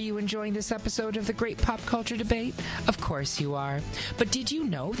 Are you enjoying this episode of the Great Pop Culture Debate? Of course you are. But did you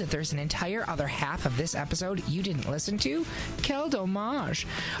know that there's an entire other half of this episode you didn't listen to? Quel dommage.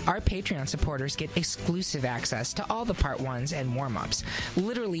 Our Patreon supporters get exclusive access to all the part 1s and warm-ups.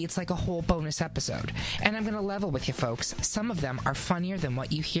 Literally, it's like a whole bonus episode. And I'm going to level with you folks. Some of them are funnier than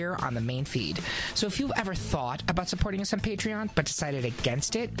what you hear on the main feed. So if you've ever thought about supporting us on Patreon but decided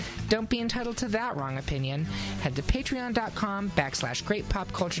against it, don't be entitled to that wrong opinion. Head to patreon.com/Great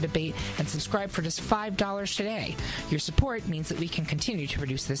Pop Culture Debate and subscribe for just $5 today. Your support means that we can continue to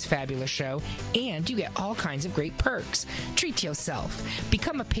produce this fabulous show, and you get all kinds of great perks. Treat yourself.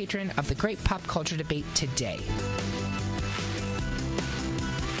 Become a patron of the Great Pop Culture Debate today.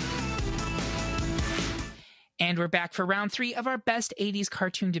 And we're back for round 3 of our best 80s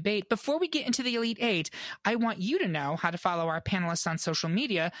cartoon debate. Before we get into the Elite 8, I want you to know how to follow our panelists on social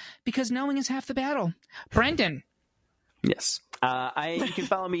media, because knowing is half the battle. Brendan. Yes. You can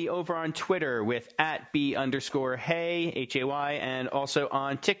follow me over on Twitter with @B_Hey, Hay, and also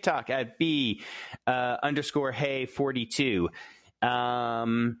on TikTok at B_Hey42.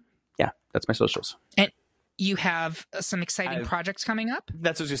 Yeah, that's my socials. And you have some exciting projects coming up?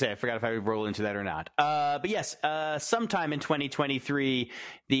 That's what I was going to say. I forgot if I would roll into that or not. But yes, sometime in 2023,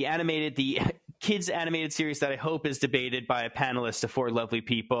 the kids animated series that I hope is debated by a panelist of 4 lovely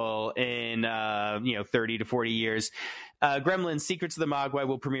people in 30 to 40 years. Gremlins: Secrets of the Mogwai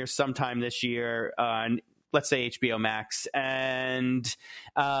will premiere sometime this year on, let's say, HBO Max. And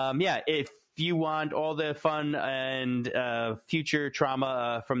if you want all the fun and future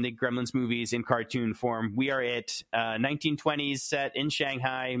trauma from the Gremlins movies in cartoon form, we are it. 1920s set in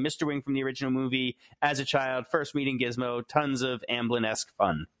Shanghai, Mr. Wing from the original movie as a child, first meeting Gizmo, tons of Amblin-esque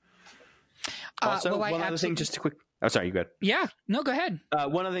fun. Also, one other thing, just a quick... Oh, sorry, you go ahead. Yeah, no, go ahead.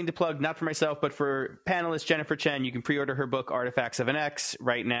 One other thing to plug, not for myself, but for panelist Jennifer Chen. You can pre-order her book, Artifacts of an X,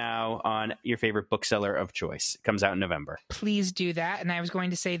 right now on your favorite bookseller of choice. It comes out in November. Please do that. And I was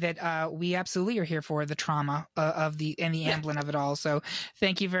going to say that we absolutely are here for the trauma and the Amblin of it all. So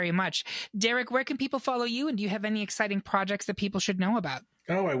thank you very much. Derek, where can people follow you? And do you have any exciting projects that people should know about?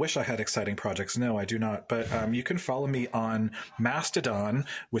 Oh, I wish I had exciting projects. No, I do not. But you can follow me on Mastodon,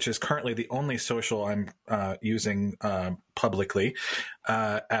 which is currently the only social I'm using publicly,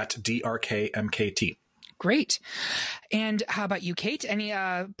 at DRKMKT. Great. And how about you, Kate? Any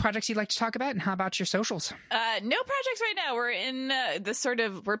projects you'd like to talk about? And how about your socials? No projects right now. We're in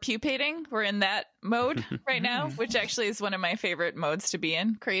we're pupating. We're in that mode right now, which actually is one of my favorite modes to be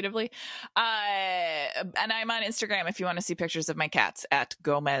in creatively. And I'm on Instagram if you want to see pictures of my cats at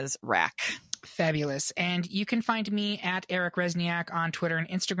Gomez Rack. Fabulous. And you can find me at Eric Resniak on Twitter and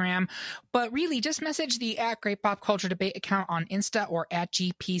Instagram, but really just message the @Great Pop Culture Debate account on Insta or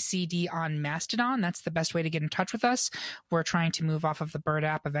 @GPCD on Mastodon. That's the best way to get in touch with us. We're trying to move off of the Bird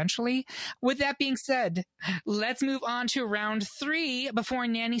app eventually. With that being said, let's move on to round 3 before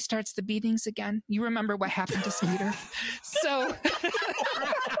Nanny starts the beatings again. You remember what happened to Skeeter. So...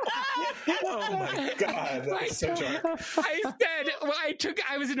 Oh my God, that was so dark.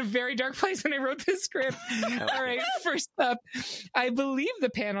 I was in a very dark place when I wrote this script. All right, first up, I believe the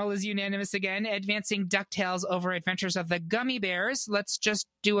panel is unanimous again, advancing DuckTales over Adventures of the Gummy Bears. Let's just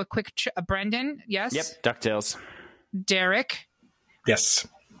do a quick... Brendan, yes? Yep, DuckTales. Derek? Yes.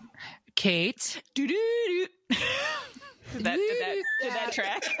 Kate? Doo-doo-doo. Did that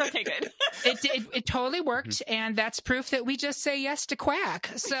track? Okay, good. It totally worked, and that's proof that we just say yes to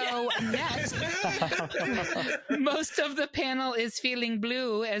Quack. So next, most of the panel is feeling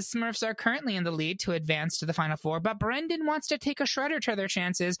blue as Smurfs are currently in the lead to advance to the Final Four, but Brendan wants to take a shredder to their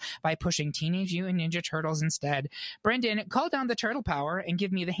chances by pushing Teenage Mutant Ninja Turtles instead. Brendan, call down the turtle power and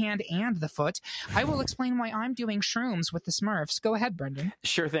give me the hand and the foot. I will explain why I'm doing shrooms with the Smurfs. Go ahead, Brendan.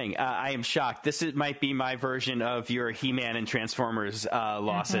 Sure thing. I am shocked. This might be my version of your He-Man and Transformers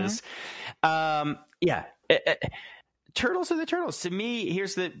losses. Turtles are the turtles. To me,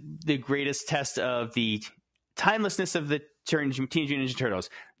 here's the greatest test of the timelessness of the Teenage Mutant Ninja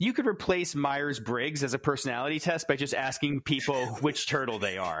Turtles. You could replace Myers-Briggs as a personality test by just asking people which turtle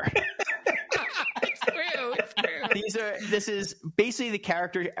they are. It's true. This is basically the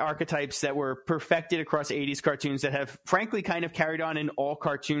character archetypes that were perfected across 80s cartoons that have frankly kind of carried on in all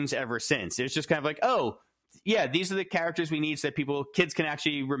cartoons ever since. It's just kind of like, oh, yeah, these are the characters we need so that kids can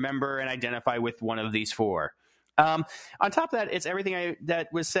actually remember and identify with one of these 4. On top of that, it's everything that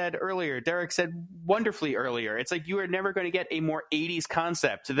was said earlier. Derek said wonderfully earlier. It's like you are never going to get a more 80s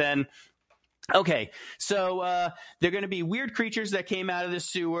concept than... Okay, so they're going to be weird creatures that came out of the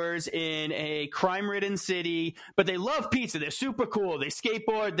sewers in a crime-ridden city, but they love pizza. They're super cool. They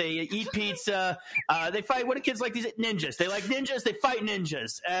skateboard. They eat pizza. They fight. What do kids like? These ninjas. They like ninjas. They fight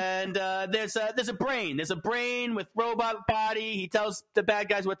ninjas. And there's a brain. There's a brain with robot body. He tells the bad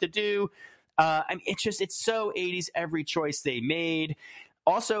guys what to do. It's so 80s. Every choice they made.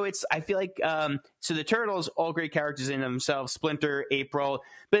 Also, I feel like, so the Turtles, all great characters in themselves, Splinter, April,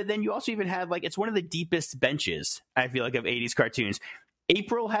 but then you also even have, it's one of the deepest benches, I feel like, of 80s cartoons.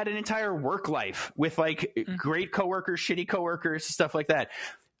 April had an entire work life with, great coworkers, shitty coworkers, stuff like that.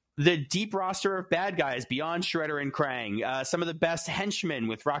 The deep roster of bad guys beyond Shredder and Krang, some of the best henchmen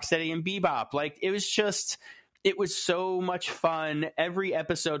with Rocksteady and Bebop. It was so much fun. Every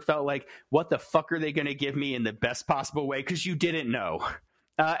episode felt like, what the fuck are they going to give me in the best possible way? Because you didn't know.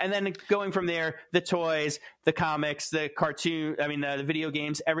 And then going from there, the toys, the comics, the cartoon, the video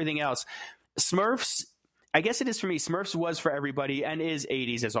games, everything else. Smurfs, I guess it is for me. Smurfs was for everybody and is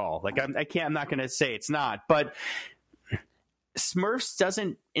 80s as all. Like I'm not going to say it's not, but Smurfs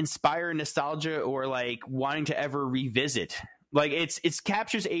doesn't inspire nostalgia or like wanting to ever revisit. Like it's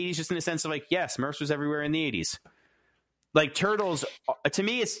captures 80s just in the sense of like, yeah, Smurfs was everywhere in the 80s. Like Turtles, to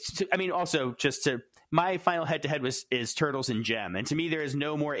me, also just to my final head-to-head is Turtles and Gem, and to me, there is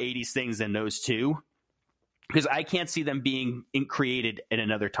no more 80s things than those two, because I can't see them being created at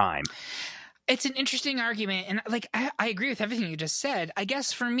another time. It's an interesting argument, and like I agree with everything you just said. I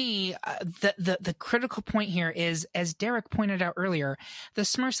guess for me, the critical point here is, as Derek pointed out earlier, the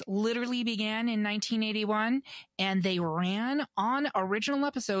Smurfs literally began in 1981, and they ran on original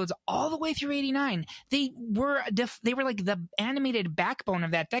episodes all the way through 89. They were like the animated backbone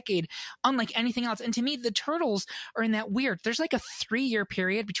of that decade, unlike anything else. And to me, the Turtles are in that weird. There's like a 3-year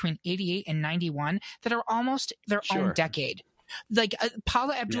period between 88 and 91 that are almost their own decade. Like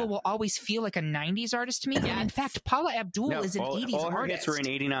Paula Abdul will always feel like a 90s artist to me. Yes. And in fact, Paula Abdul is an 80s all her artist. hits were in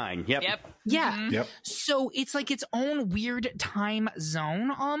 89. Yep. Yeah. Mm-hmm. Yep. So it's like its own weird time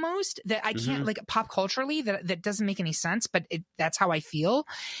zone almost that I can't like pop culturally that doesn't make any sense, but that's how I feel.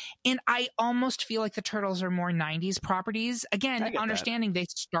 And I almost feel like the Turtles are more 90s properties. Again, understanding they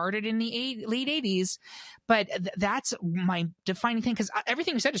started in the late 80s, but that's my defining thing, because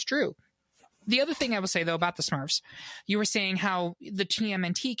everything you said is true. The other thing I will say, though, about the Smurfs, you were saying how the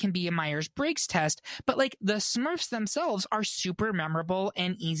TMNT can be a Myers-Briggs test, but like the Smurfs themselves are super memorable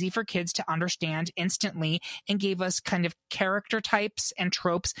and easy for kids to understand instantly, and gave us kind of character types and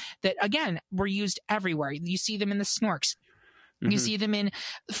tropes that, again, were used everywhere. You see them in the Snorks. You see them in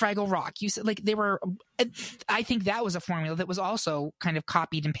Fraggle Rock. You see, like they were. I think that was a formula that was also kind of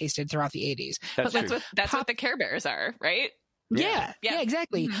copied and pasted throughout the 80s. That's what the Care Bears are, right? Yeah,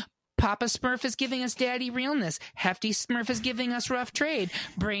 exactly. Mm-hmm. Papa Smurf is giving us daddy realness. Hefty Smurf is giving us rough trade.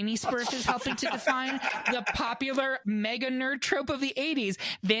 Brainy Smurf is helping to define the popular mega nerd trope of the 80s.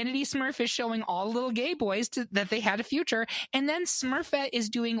 Vanity Smurf is showing all little gay boys that they had a future. And then Smurfette is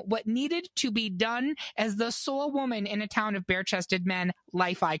doing what needed to be done as the sole woman in a town of bare-chested men,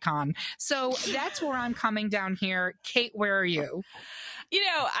 life icon. So that's where I'm coming down here. Kate, where are you? You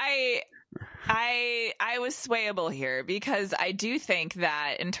know, I was swayable here, because I do think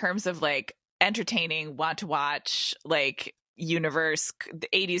that in terms of like entertaining, want to watch, like universe, the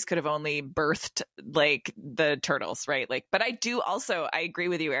 80s could have only birthed like the Turtles, right? Like, but I agree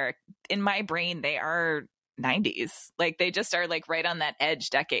with you, Eric. In my brain, they are 90s. Like they just are like right on that edge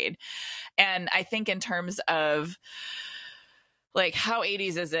decade. And I think in terms of like how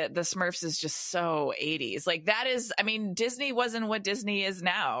 80s is it, the Smurfs is just so 80s. Like that is, I mean, Disney wasn't what Disney is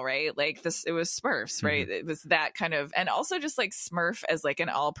now, right? Like this, it was Smurfs, right? It was that kind of, and also just like Smurf as like an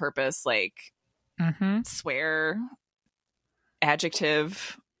all-purpose, like swear,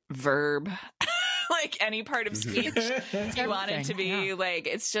 adjective, verb, like any part of speech you want it to be. Like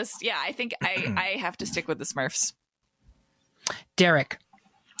it's just, I think I have to stick with the Smurfs. Derek.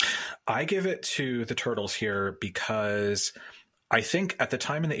 I give it to the Turtles here because I think at the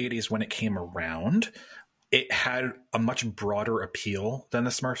time in the 80s when it came around, it had a much broader appeal than the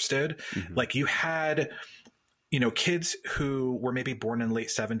Smurfs did. Like you had, kids who were maybe born in late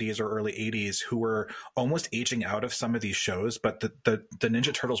 70s or early 80s who were almost aging out of some of these shows, but the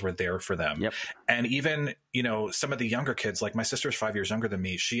Ninja Turtles were there for them. Yep. And even, some of the younger kids, like my sister's 5 years younger than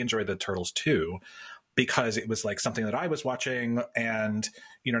me, she enjoyed the Turtles too, because it was like something that I was watching, and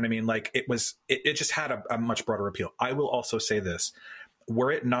you know what I mean? Like it just had a much broader appeal. I will also say this,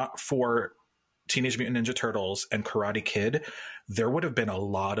 were it not for Teenage Mutant Ninja Turtles and Karate Kid, there would have been a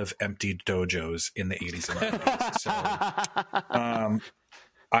lot of empty dojos in the 80s and 90s. So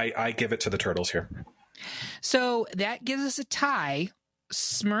I give it to the Turtles here. So that gives us a tie.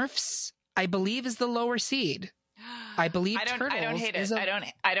 Smurfs, I believe, is the lower seed. I believe Turtles. I don't hate it.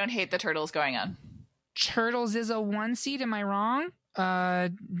 I don't hate the Turtles going on. Turtles is a 1 seed. Am I wrong?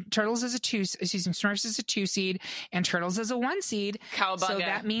 Turtles is a 2. Excuse me. Smurfs is a 2 seed, and Turtles is a 1 seed. Cowabunga. So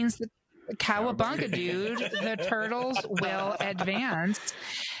that means that Cowabunga, dude. The Turtles will advance.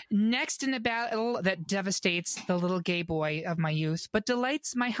 Next in a battle that devastates the little gay boy of my youth, but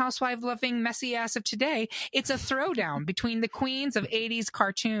delights my housewife-loving messy ass of today, it's a throwdown between the queens of 80s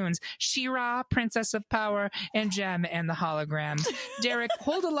cartoons, She-Ra, Princess of Power, and Gem and the Holograms. Derek,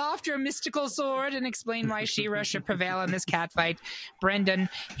 hold aloft your mystical sword and explain why She-Ra should prevail in this catfight. Brendan,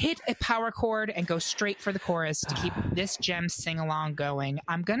 hit a power chord and go straight for the chorus to keep this Gem sing-along going.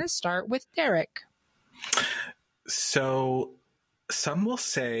 I'm going to start with Derek. So Some will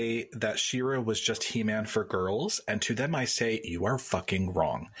say that She-Ra was just He-Man for girls, and to them I say, you are fucking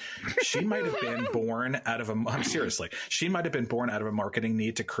wrong. She might have been born out of she might have been born out of a marketing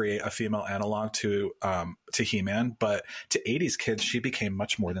need to create a female analog to He-Man, but to 80s kids, she became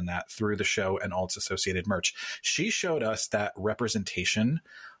much more than that through the show and all its associated merch. She showed us that representation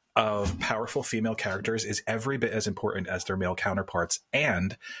of powerful female characters is every bit as important as their male counterparts,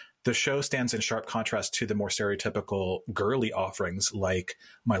 and the show stands in sharp contrast to the more stereotypical girly offerings like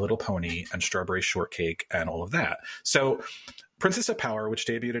My Little Pony and Strawberry Shortcake and all of that. So Princess of Power, which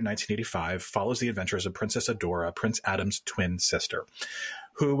debuted in 1985, follows the adventures of Princess Adora, Prince Adam's twin sister,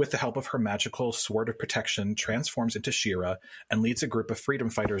 who, with the help of her magical Sword of Protection, transforms into She-Ra and leads a group of freedom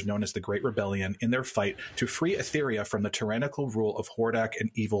fighters known as the Great Rebellion in their fight to free Etheria from the tyrannical rule of Hordak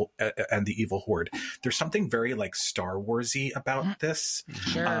and the evil Horde. There's something very like Star Wars-y about this.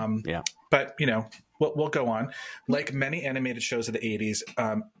 Sure. But, you know, we'll go on. Like many animated shows of the 80s,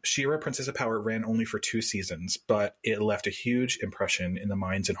 She-Ra, Princess of Power ran only for 2 seasons, but it left a huge impression in the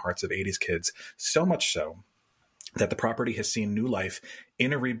minds and hearts of 80s kids, so much so that the property has seen new life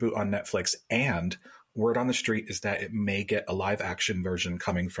in a reboot on Netflix, and word on the street is that it may get a live action version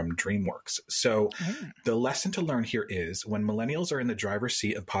coming from DreamWorks. So the lesson to learn here is when millennials are in the driver's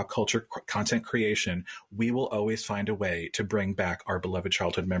seat of pop culture content creation, we will always find a way to bring back our beloved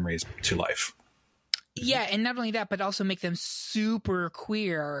childhood memories to life. Yeah, and not only that, but also make them super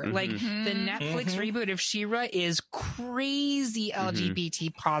queer. Like the Netflix reboot of She-Ra is crazy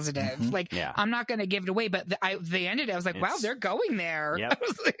LGBT positive. Like I'm not going to give it away, but they ended it. I was like, wow, they're going there. Yep. I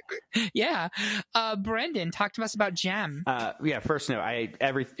was like, yeah. Brendan, talk to us about Jem. First note, I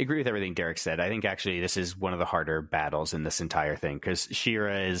agree with everything Derek said. I think actually this is one of the harder battles in this entire thing because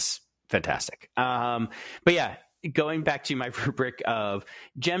She-Ra is fantastic. But yeah, going back to my rubric of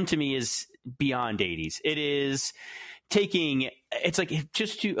Jem to me is beyond 80s. It is it's like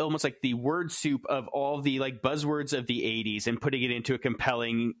just to almost like the word soup of all the like buzzwords of the 80s and putting it into a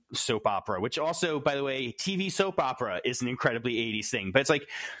compelling soap opera, which also, by the way, TV soap opera is an incredibly 80s thing. But it's like,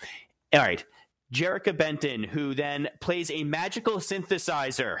 all right, Jerrica Benton, who then plays a magical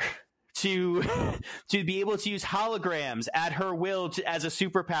synthesizer to be able to use holograms at her will as a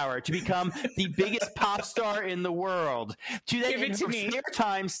superpower to become the biggest pop star in the world, to then in her spare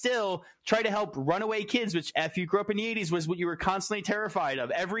time still try to help runaway kids, which if you grew up in the 80s was what you were constantly terrified of.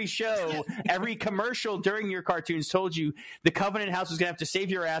 Every show, every commercial during your cartoons told you the Covenant House was going to have to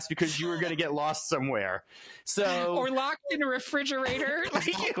save your ass because you were going to get lost somewhere. So or locked in a refrigerator.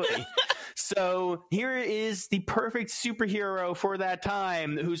 Exactly. So here is the perfect superhero for that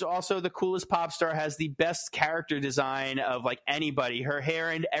time, who's also the coolest pop star, has the best character design of like anybody, her hair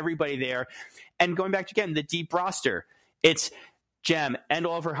and everybody there. And going back to, again, the deep roster, it's Jem and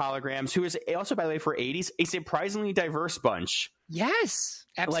all of her holograms, who is also, by the way, for 80s, a surprisingly diverse bunch. Yes,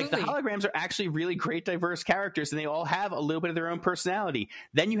 absolutely. Like the holograms are actually really great, diverse characters, and they all have a little bit of their own personality.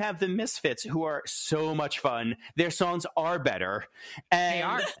 Then you have the Misfits, who are so much fun. Their songs are better. And they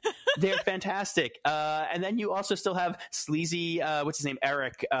are. They're fantastic. And then you also still have sleazy, what's his name?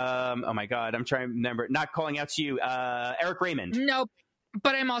 Eric. Oh my God, I'm trying to remember. Not calling out to you. Eric Raymond. Nope.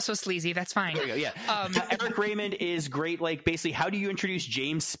 But I'm also sleazy. That's fine. There you go. Yeah. Eric Raymond is great. Like, basically, how do you introduce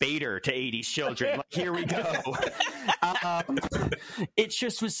James Spader to 80s children? Like, here we go. It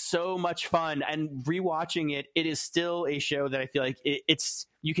just was so much fun. And rewatching it, it is still a show that I feel like it's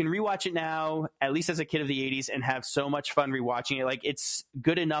you can rewatch it now, at least as a kid of the 80s, and have so much fun rewatching it. Like, it's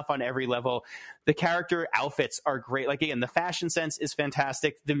good enough on every level. The character outfits are great. Like, again, the fashion sense is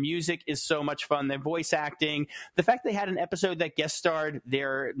fantastic. The music is so much fun. The voice acting. The fact they had an episode that guest starred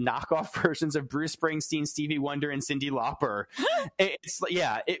their knockoff versions of Bruce Springsteen, Stevie Wonder, and Cyndi Lauper.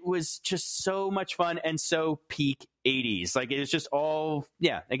 It was just so much fun and so peak 80s. Like, it was just all,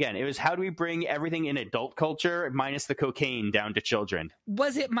 again, it was how do we bring everything in adult culture minus the cocaine down to children?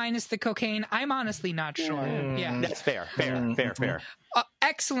 Was it minus the cocaine? I'm honestly not sure. Yeah. That's fair.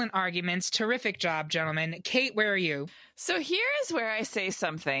 Excellent arguments. Terrific job, gentlemen. Kate, where are you? So here's where I say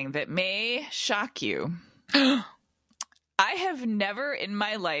something that may shock you. I have never in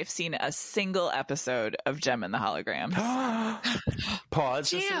my life seen a single episode of Jem and the Holograms. Pause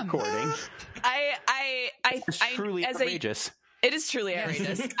this recording. It's truly outrageous. It is truly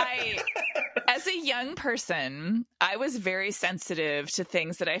outrageous. As a young person, I was very sensitive to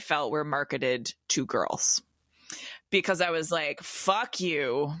things that I felt were marketed to girls. Because I was like, fuck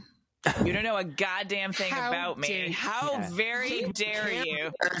you. You don't know a goddamn thing about me. How very dare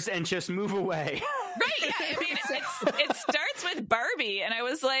you? And just move away. Right, yeah. I mean, it starts with Barbie, and I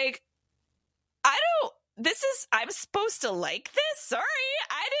was like, I'm supposed to like this? Sorry.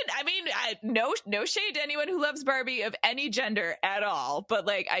 I mean, no shade to anyone who loves Barbie of any gender at all, but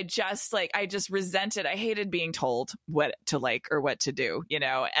like I just resented. I hated being told what to like or what to do, you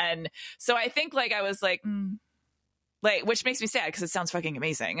know. And so I think like I was like, like, which makes me sad because it sounds fucking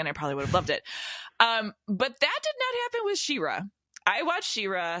amazing, and I probably would have loved it. But that did not happen with She-Ra. I watched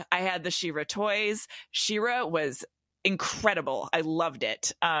She-Ra. I had the She-Ra toys. She-Ra was incredible. I loved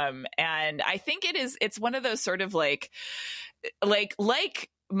it. And I think it's one of those sort of like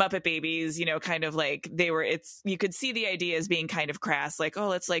Muppet Babies, you know, kind of like you could see the idea as being kind of crass, like, oh,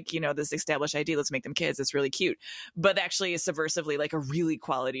 let's like, you know, this established idea, let's make them kids. It's really cute, but actually is subversively like a really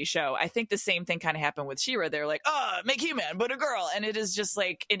quality show. I think the same thing kind of happened with She-Ra. They're like, oh, make He-Man, but a girl. And it is just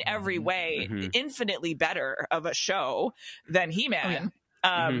like in every way, infinitely better of a show than He-Man.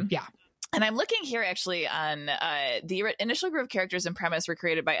 Yeah. And I'm looking here actually on the initial group of characters and premise were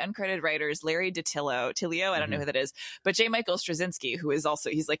created by uncredited writers Larry DiTillio, I don't know who that is, but J. Michael Straczynski, who is also,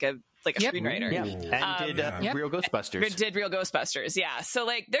 he's like a screenwriter. Yeah. And did Real Ghostbusters. Did Real Ghostbusters, yeah. So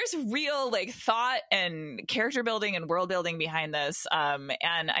like there's real like thought and character building and world building behind this. And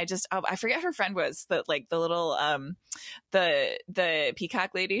I forget her friend was, the little the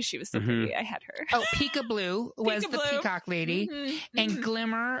peacock lady. She was so pretty. I had her. Oh, Peekaboo was the peacock lady, and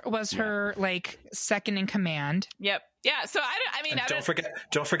Glimmer was her like second in command. Yep. Yeah. So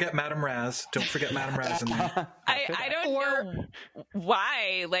don't forget Madame Raz. Don't forget Madame Raz. I don't know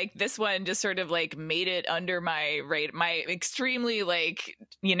why like this one just sort of like made it under my extremely like,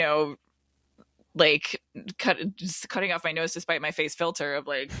 you know, like cutting off my nose to spite my face filter of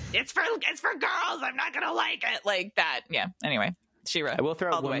like it's for girls, I'm not gonna like it, like that. Yeah. Anyway, She-Ra. I will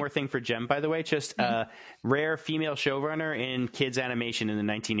throw out one more thing for Jem, by the way. Just rare female showrunner in kids animation in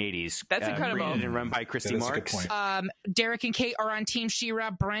the 1980s. That's incredible. Created and run by Christy Marks. Derek and Kate are on Team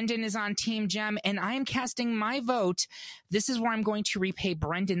She-Ra. Brendan is on Team Jem, and I am casting my vote. This is where I'm going to repay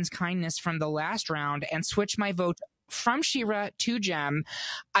Brendan's kindness from the last round and switch my vote from She-Ra to Jem.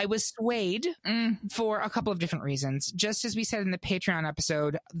 I was swayed for a couple of different reasons. Just as we said in the Patreon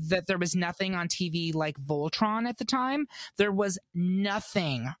episode, that there was nothing on TV like Voltron at the time. There was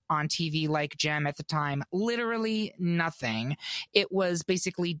nothing on TV like Jem at the time. Literally nothing. It was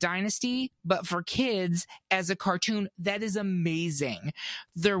basically Dynasty, but for kids as a cartoon. That is amazing.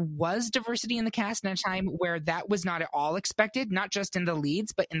 There was diversity in the cast in a time where that was not at all expected, not just in the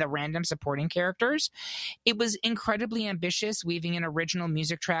leads, but in the random supporting characters. It was incredibly ambitious, weaving in original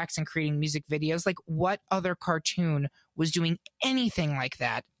music tracks and creating music videos. Like, what other cartoon was doing anything like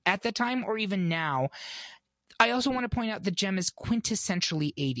that at the time or even now? I also want to point out that Jem is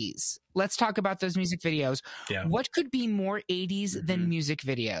quintessentially 80s. Let's talk about those music videos. Yeah. What could be more 80s than music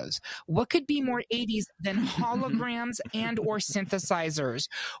videos? What could be more 80s than holograms and or synthesizers?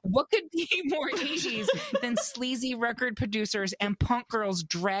 What could be more 80s than sleazy record producers and punk girls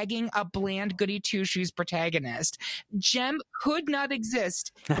dragging a bland goody two-shoes protagonist? Jem could not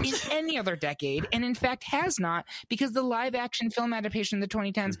exist in any other decade, and in fact has not, because the live-action film adaptation in the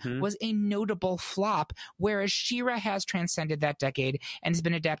 2010s was a notable flop, whereas She-Ra has transcended that decade and has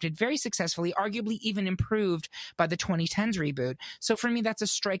been adapted very successfully, arguably even improved by the 2010s reboot. So for me, that's a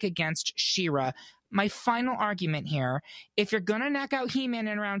strike against She-Ra. My final argument here, if you're going to knock out He-Man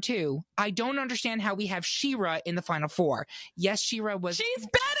in round 2, I don't understand how we have She-Ra in the final 4. Yes, She-Ra was... She's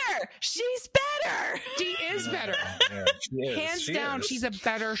better! She's better! She is better. Yeah, she is. Hands down, she's a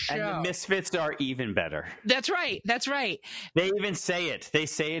better show. And the Misfits are even better. That's right. That's right. They even say it. They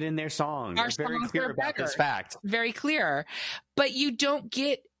say it in their song. Our They're very songs clear are about better. this fact. Very clear. But you don't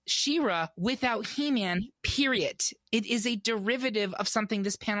get She-Ra without He-Man, period. It is a derivative of something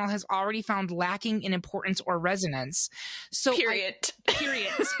this panel has already found lacking in importance or resonance. So period.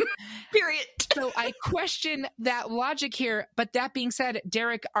 Period. So I question that logic here. But that being said,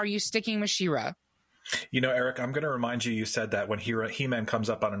 Derek, are you sticking with She-Ra? You know, Eric, I'm going to remind you said that when He-Man comes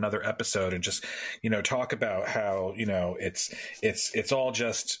up on another episode, and just, you know, talk about how, you know, it's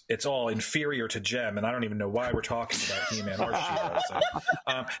all inferior to Jem, and I don't even know why we're talking about He-Man or She-Ra. So,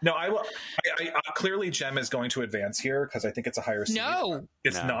 no, I clearly Jem is going to advance here because I think it's a higher seed. No,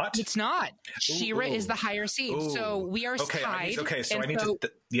 it's not. It's not. She-Ra is the higher seed. Ooh. So we are tied.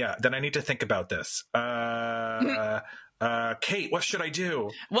 Then I need to think about this. Kate, what should I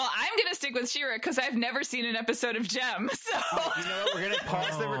do? Well, I'm going to stick with She-Ra because I've never seen an episode of Jem. So you know what? We're going to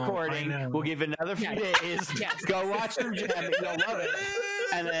pause the recording. We'll give it another few days. Yes. Go watch some Jem. You'll love it.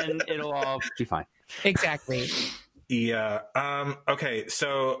 And then it'll all be fine. Exactly. Yeah. Okay.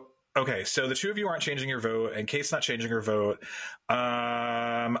 So Okay, so the two of you aren't changing your vote, and Kate's not changing her vote.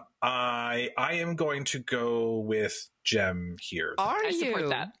 I am going to go with Jem here. Are I support you?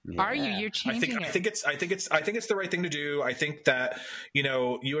 that. Are you? Yeah. You're I changing think it's the right thing to do. I think that, you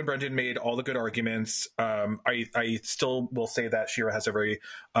know, you and Brendan made all the good arguments. I still will say that She-Ra has a very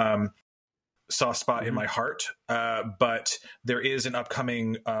soft spot in my heart, but there is an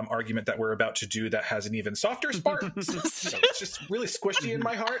upcoming argument that we're about to do that has an even softer spot. So it's just really squishy in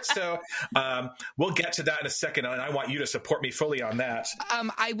my heart. So we'll get to that in a second, and I want you to support me fully on that.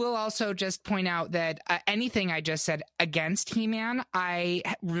 I will also just point out that anything I just said against He-Man, I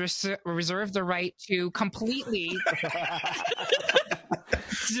reserve the right to completely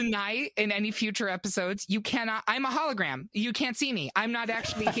deny in any future episodes. You cannot. I'm a hologram. You can't see me. I'm not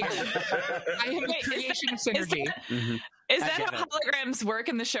actually here. I am a creation of synergy. Is that how holograms work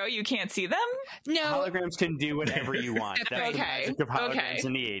in the show? You can't see them? No. Holograms can do whatever you want. That's the Okay. magic of holograms Okay.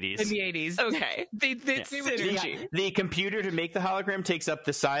 in the 80s. In the 80s. Okay. They Synergy. The computer to make the hologram takes up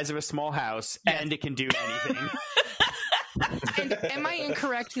the size of a small house, and it can do anything. And am I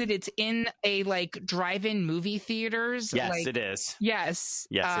incorrect that it's in a like drive-in movie theaters? Yes, like, it is. Yes.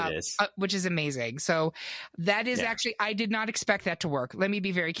 Yes, it is. Which is amazing. So that is Yeah. actually, I did not expect that to work. Let me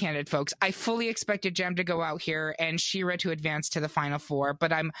be very candid, folks. I fully expected Jem to go out here and She-Ra to advance to the final four,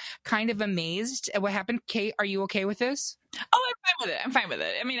 but I'm kind of amazed at what happened. Kate, are you okay with this? Oh, I'm fine with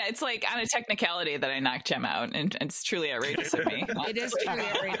it. I mean, it's like on a technicality that I knocked Jem out, and it's truly outrageous of me. It is truly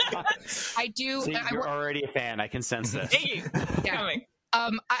outrageous. I do. See, you're already a fan. I can sense this. Thank you. Yeah. Coming.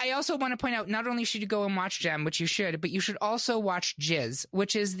 I also want to point out, not only should you go and watch Jem, which you should, but you should also watch Jizz,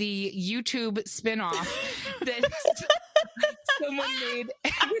 which is the YouTube spinoff that someone made.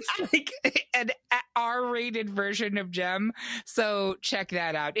 It's like an R-rated version of Jem. So check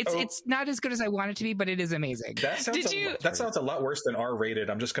that out. It's not as good as I want it to be, but it is amazing. That sounds a lot worse than R-rated.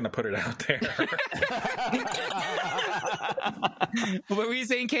 I'm just going to put it out there. What were you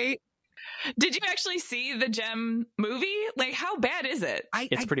saying, Kate? Did you actually see the Jem movie? Like, how bad is it?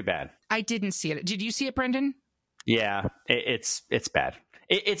 It's pretty bad. I didn't see it. Did you see it, Brendan? Yeah, it's bad.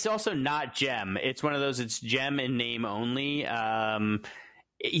 It's also not Jem. It's one of those. It's Jem in name only.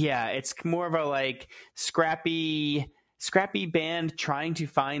 Yeah, it's more of a like scrappy band trying to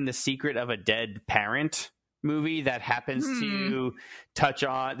find the secret of a dead parent movie that happens to touch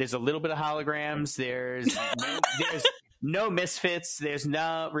on. There's a little bit of holograms. There's no misfits. There's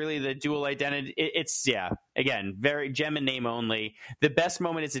not really the dual identity. It's again, very Jem in name only. The best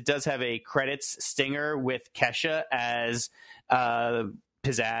moment is it does have a credits stinger with Kesha as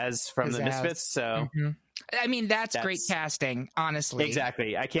Pizzazz from the Misfits. So I mean, that's great casting, honestly.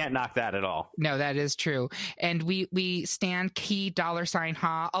 Exactly. I can't knock that at all. No, that is true. And we stand key $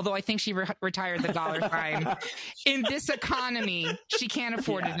 ha. Although I think she retired the $sign. In this economy, she can't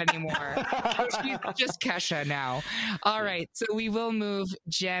afford it anymore. She's just Kesha now. All right. So we will move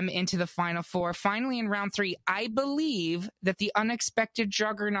Jem into the final four. Finally, in round 3, I believe that the unexpected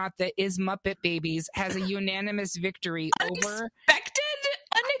juggernaut that is Muppet Babies has a unanimous victory over...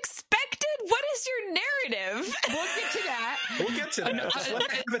 Unexpected? What is your narrative? We'll get to that. Just let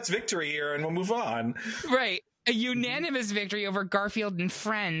it have its victory here, and we'll move on. Right. A unanimous victory over Garfield and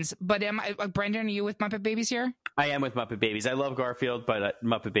Friends. But Brendan, are you with Muppet Babies here? I am with Muppet Babies. I love Garfield, but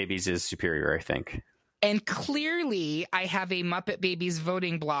Muppet Babies is superior, I think. And clearly, I have a Muppet Babies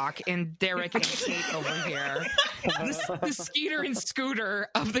voting block, and Derek and Kate over here. The Skeeter and Scooter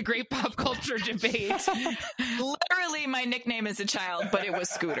of the great pop culture debate. Literally, my nickname as a child, but it was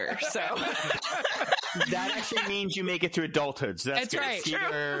Scooter. So that actually means you make it to adulthood. So that's good. Right.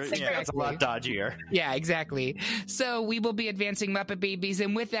 Skeeter, that's a lot dodgier. Yeah, exactly. So we will be advancing Muppet Babies,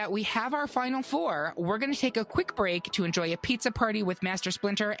 and with that, we have our final four. We're going to take a quick break to enjoy a pizza party with Master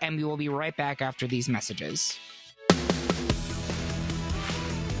Splinter, and we will be right back after these messages.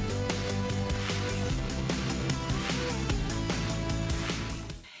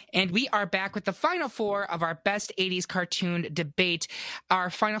 And we are back with the final four of our best 80s cartoon debate. Our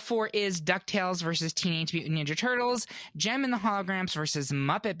final four is DuckTales versus Teenage Mutant Ninja Turtles, Jem and the Holograms versus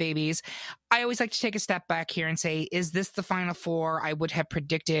Muppet Babies. I always like to take a step back here and say, is this the final four I would have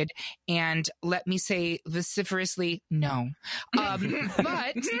predicted? And let me say vociferously, no.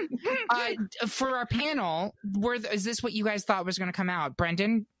 But for our panel, is this what you guys thought was going to come out?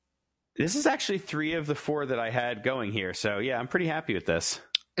 Brendan? This is actually 3 of the 4 that I had going here. So, yeah, I'm pretty happy with this.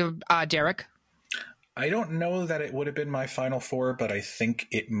 Derek? I don't know that it would have been my final four, but I think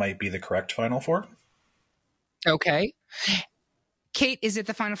it might be the correct final four. Okay. Kate, is it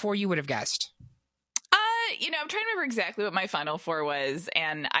the final four you would have guessed? I'm trying to remember exactly what my final four was,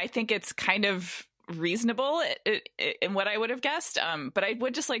 and I think it's kind of reasonable in what I would have guessed. But I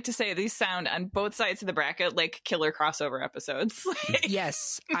would just like to say these sound on both sides of the bracket like killer crossover episodes.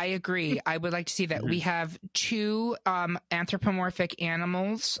 Yes, I agree. I would like to see that. We have two anthropomorphic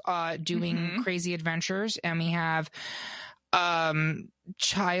animals doing crazy adventures, and we have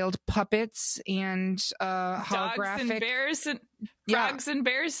child puppets and holographic dogs and bears and frogs and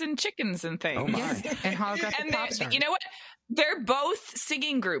bears and chickens and things. Oh my. and holographic And pop stars. you know what? They're both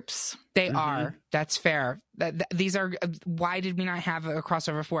singing groups. They are. That's fair. These are. Why did we not have a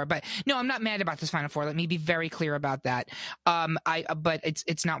crossover for? But no, I'm not mad about this Final Four. Let me be very clear about that. But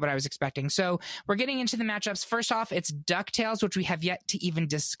it's not what I was expecting. So we're getting into the matchups. First off, it's DuckTales, which we have yet to even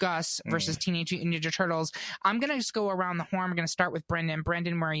discuss, versus Teenage Mutant Ninja Turtles. I'm gonna just go around the horn. We're gonna start with Brendan.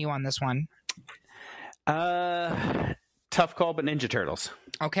 Brendan, where are you on this one? Tough call, but Ninja Turtles.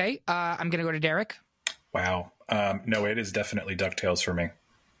 Okay. I'm gonna go to Derek. Wow. No, it is definitely DuckTales for me.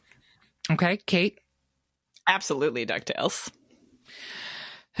 Okay, Kate. Absolutely DuckTales.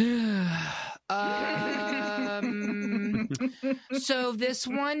 So this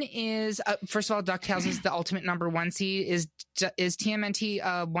one is first of all, DuckTales is the ultimate number 1 seed. Is TMNT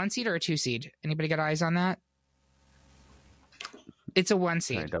a 1 seed or a 2 seed? Anybody got eyes on that? It's a 1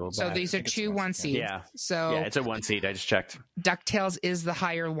 seed. So these are two 1 seeds. Yeah. So yeah, it's a 1 seed. I just checked. DuckTales is the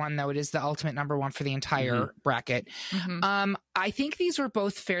higher one, though. It is the ultimate number 1 for the entire bracket. I think these were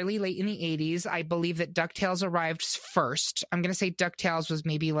both fairly late in the 80s. I believe that DuckTales arrived first. I'm going to say DuckTales was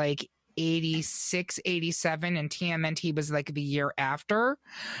maybe like 86, 87, and TMNT was like the year after.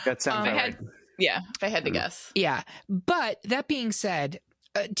 That sounds right. Yeah, if I had to guess. Yeah. But that being said,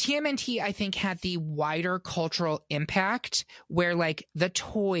 TMNT, I think, had the wider cultural impact where, like, the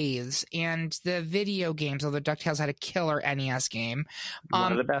toys and the video games, although DuckTales had a killer NES game.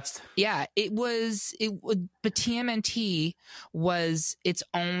 One of the best. Yeah, but TMNT was its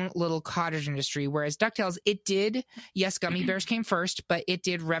own little cottage industry, whereas DuckTales, Gummy Bears came first, but it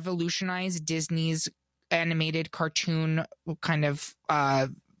did revolutionize Disney's animated cartoon kind of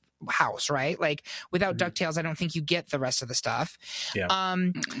house, right? Like without DuckTales, I don't think you get the rest of the stuff. Yeah.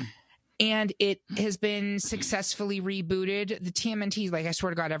 And it has been successfully rebooted. The TMNT, like I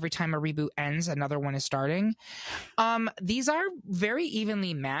swear to God, every time a reboot ends, another one is starting. These are very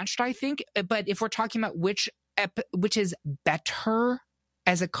evenly matched, I think. But if we're talking about which is better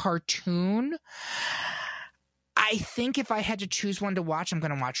as a cartoon, I think if I had to choose one to watch, I'm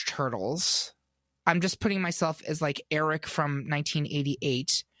going to watch Turtles. I'm just putting myself as like Eric from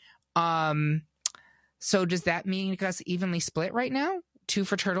 1988. So does that mean us evenly split right now? 2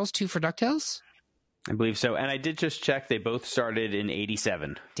 for Turtles, 2 for DuckTales? I believe so. And I did just check. They both started in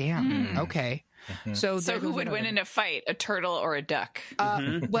 87. Damn. Okay. So who would win in a fight, a turtle or a duck?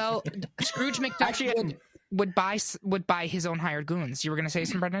 Well, Scrooge McDuck would buy his own hired goons. You were going to say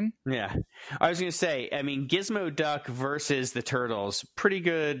something, Brendan? Yeah. I was going to say, I mean, Gizmo Duck versus the Turtles, pretty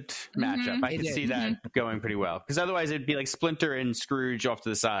good matchup. I could see that going pretty well. Because otherwise it'd be like Splinter and Scrooge off to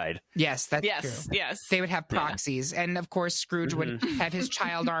the side. Yes, that's true. Yes. They would have proxies. And of course, Scrooge would have his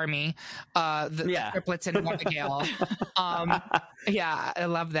child army, the triplets and Abigail. Yeah, I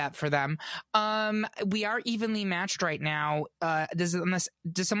love that for them. We are evenly matched right now. Does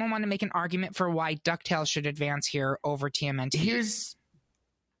someone want to make an argument for why DuckTales should advance here over TMNT?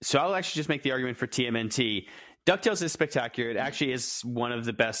 So I'll actually just make the argument for TMNT. DuckTales is spectacular. It actually is one of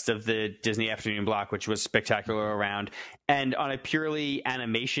the best of the Disney Afternoon block, which was spectacular around. And on a purely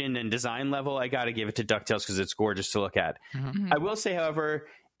animation and design level, I got to give it to DuckTales because it's gorgeous to look at. I will say, however,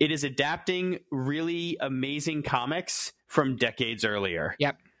 it is adapting really amazing comics from decades earlier.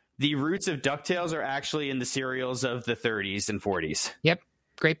 Yep. The roots of DuckTales are actually in the serials of the 30s and 40s. Yep.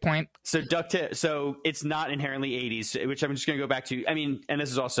 Great point. So so it's not inherently 80s, which I'm just going to go back to. I mean, and this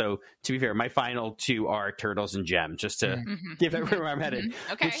is also, to be fair, my final 2 are Turtles and Gem, just to give everyone where I'm headed.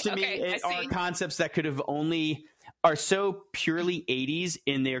 Okay. Which to me are concepts that are so purely 80s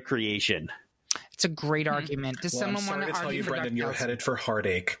in their creation. It's a great argument. Does someone want to tell you, for Brendan, you're headed for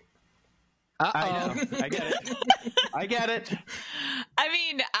heartache. I know. I get it. I get it. I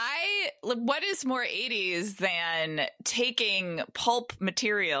mean, what is more 80s than taking pulp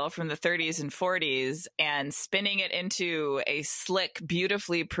material from the 30s and 40s and spinning it into a slick,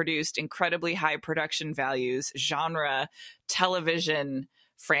 beautifully produced, incredibly high production values genre television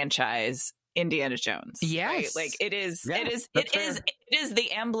franchise, Indiana Jones? Yes. Right? Like it is the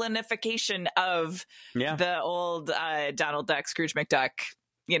emblemification of the old Donald Duck, Scrooge McDuck,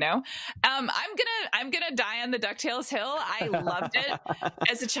 you know. I'm gonna die on the DuckTales hill. I loved it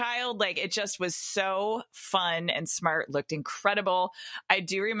as a child. Like, it just was so fun and smart, looked incredible. I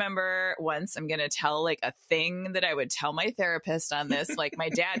do remember once, I'm gonna tell like a thing that I would tell my therapist on this. Like, my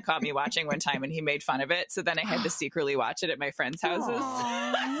dad caught me watching one time and he made fun of it, so then I had to secretly watch it at my friends' houses.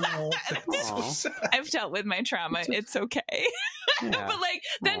 I've dealt with my trauma. It's okay. Yeah. But like,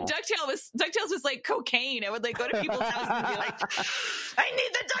 then DuckTales was like cocaine. I would like go to people's houses and be like, I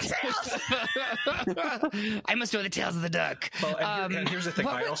need the DuckTales. I must know the tales of the duck. Well, and here's the thing.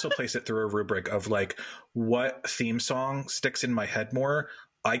 I also place it through a rubric of like, what theme song sticks in my head more.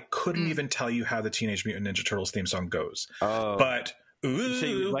 I couldn't even tell you how the Teenage Mutant Ninja Turtles theme song goes. Oh. But ooh, so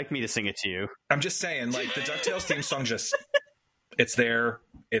you'd like me to sing it to you? I'm just saying, like, the DuckTales theme song just, it's there.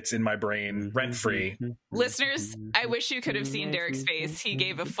 It's in my brain, rent free. Listeners, I wish you could have seen Derek's face. He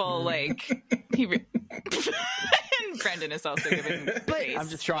gave a full, like, and Brendan is also giving face. I'm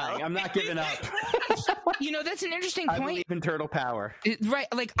just trying. I'm not giving up. You know, that's an interesting point. I believe in turtle power. Right.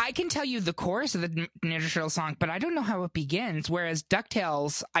 Like, I can tell you the chorus of the Ninja Turtle song, but I don't know how it begins. Whereas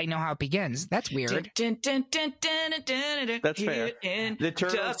DuckTales, I know how it begins. That's weird. That's fair. The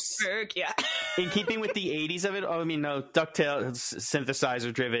Turtles, yeah. in keeping with the 80s of it, I mean, no, DuckTales,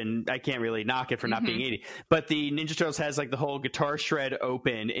 synthesizer driven. I can't really knock it for not being 80. But the Ninja Turtles has like the whole guitar shred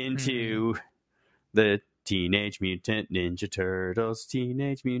open into the Teenage Mutant Ninja Turtles,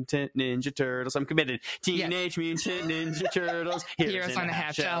 Teenage Mutant Ninja Turtles. I'm committed. Teenage Mutant Ninja Turtles. Heroes on a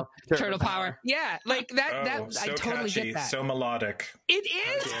half shell. Turtle power. Yeah, like that. So I totally catchy, get that. so melodic. It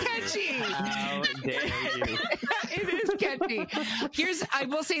is catchy. How dare you? It is catchy. I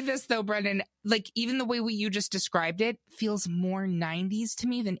will say this though, Brendan. Like, even the way you just described it feels more 90s to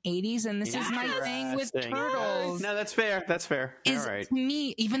me than 80s, and this is my thing with Turtles. No, that's fair. That's fair. All right. To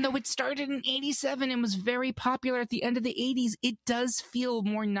me, even though it started in 87 and was very popular at the end of the 80s, it does feel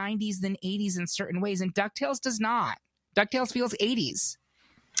more 90s than 80s in certain ways, and DuckTales does not. DuckTales feels 80s.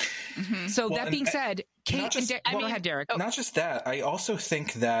 So that being said, Kate go ahead, Derek. Not just that, I also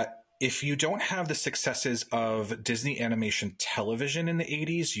think that if you don't have the successes of Disney animation television in the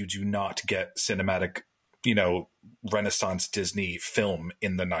 80s, you do not get cinematic, Renaissance Disney film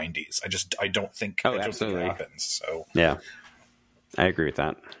in the 90s. I don't think it happens. So yeah, I agree with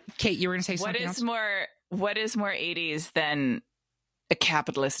that. Kate, you were going to say something else? What is more 80s than a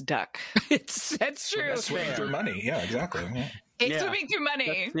capitalist duck? That's true. That's swimming through money. Yeah, It's swimming through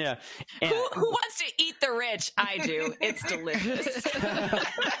money. Yeah. Who wants to eat the rich? I do. It's delicious.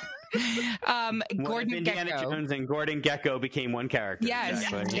 Gordon Indiana Gekko. Jones and Gordon Gekko became one character. Yes,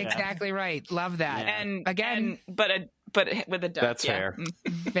 exactly right. Love that. Yeah. And again, but with a duck. That's fair.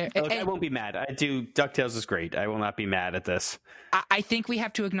 Look, I won't be mad. DuckTales is great. I will not be mad at this. I think we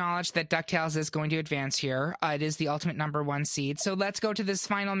have to acknowledge that DuckTales is going to advance here. It is the ultimate #1 seed. So let's go to this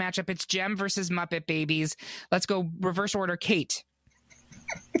final matchup. It's Jem versus Muppet Babies. Let's go reverse order. Kate.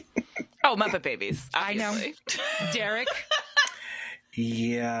 Oh, Muppet Babies. Obviously. I know. Derek.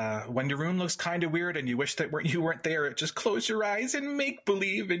 Yeah, when your room looks kind of weird and you wish that you weren't there, just close your eyes and make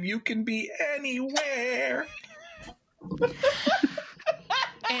believe, and you can be anywhere.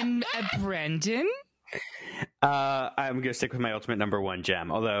 And Brendan? I'm going to stick with my ultimate #1, Jem.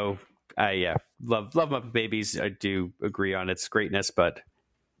 Although I love Muppet Babies. I do agree on its greatness, but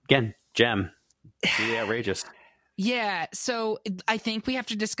again, Jem, really outrageous. Yeah, so I think we have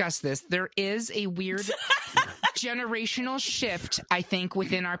to discuss this. There is a weird generational shift, I think,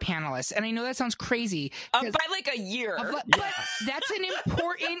 within our panelists. And I know that sounds crazy. By like a year. But that's an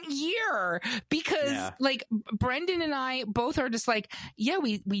important year because, like, Brendan and I both are just like, yeah,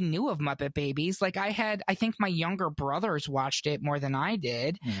 we knew of Muppet Babies. Like, I think my younger brothers watched it more than I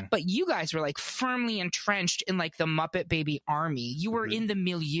did. But you guys were, like, firmly entrenched in, like, the Muppet Baby army. You were in the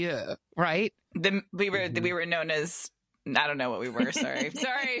milieu, right? We were known as, I don't know what we were. Sorry. No,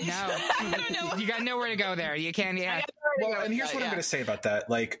 I don't know. You got nowhere to go there. You can't. Yeah. Well, and here's what I'm going to say about that.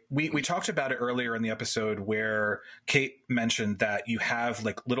 Like, we talked about it earlier in the episode where Kate mentioned that you have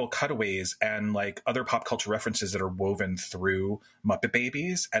like little cutaways and like other pop culture references that are woven through Muppet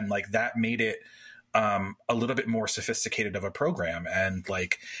Babies, and like that made it a little bit more sophisticated of a program, and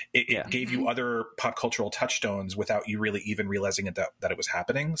like it gave you other pop cultural touchstones without you really even realizing that it was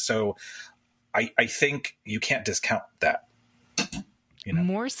happening. So I think you can't discount that.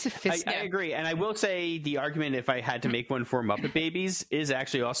 More sophisticated. I agree. And I will say the argument, if I had to make one for Muppet Babies, is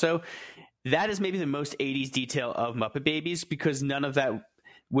actually also that is maybe the most 80s detail of Muppet Babies, because none of that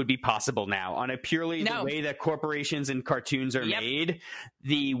would be possible now on a purely the way that corporations and cartoons are made,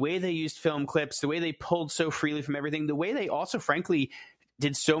 the way they used film clips, the way they pulled so freely from everything, the way they also, frankly,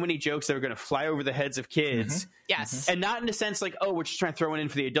 did so many jokes that were going to fly over the heads of kids. Yes. And not in a sense like, oh, we're just trying to throw it in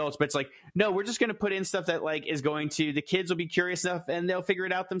for the adults, but it's like, no, we're just going to put in stuff that like is going to, the kids will be curious enough and they'll figure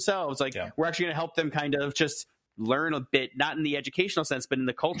it out themselves. Like we're actually going to help them kind of just learn a bit, not in the educational sense, but in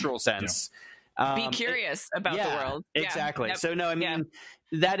the cultural sense. Be curious about the world. Exactly. Yep. So no, I mean,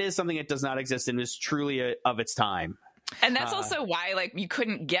 that is something that does not exist and is truly of its time. And that's also why, like, you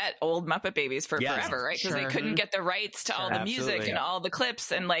couldn't get old Muppet Babies for forever, right? Because they couldn't get the rights to all the music and all the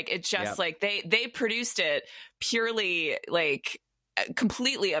clips, and like it just like they produced it purely like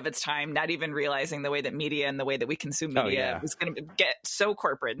completely of its time, not even realizing the way that media and the way that we consume media was going to get so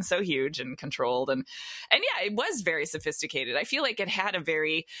corporate and so huge and controlled, and yeah, it was very sophisticated. I feel like it had a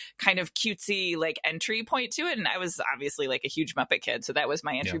very kind of cutesy like entry point to it, and I was obviously like a huge Muppet kid, so that was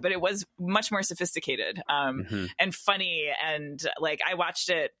my entry, but it was much more sophisticated and funny, and like I watched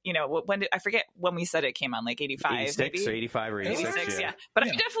it, you know, when I forget when we said it came on, like 85 86 maybe? or 85 or 86, but I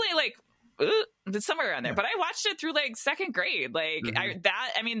definitely like it's somewhere around there, but I watched it through like second grade. Like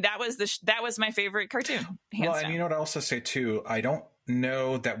that was my favorite cartoon. Well, and you know what I also say too, I don't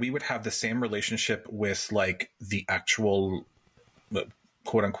know that we would have the same relationship with like the actual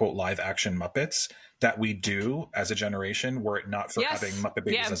quote unquote live action Muppets that we do as a generation, were it not for having Muppet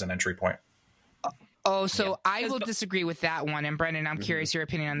Babies as an entry point. Oh, so I will disagree with that one. And Brendan, I'm curious your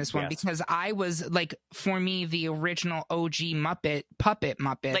opinion on this one, because I was like, for me, the original OG Puppet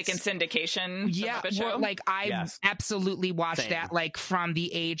Muppets. Like in syndication? Yeah. Well, like I absolutely watched that like from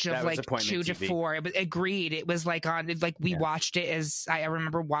the age of like 2 to 4. It was agreed. It was like on, like we watched it as I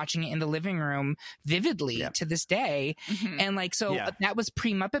remember watching it in the living room vividly to this day. And like, so that was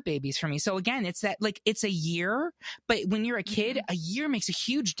pre Muppet Babies for me. So again, it's that like, it's a year, but when you're a kid, a year makes a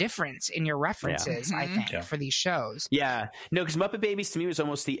huge difference in your references. I think for these shows. No, because Muppet Babies to me was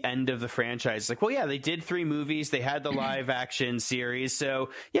almost the end of the franchise. Like, well, they did 3 movies, they had the live action series, so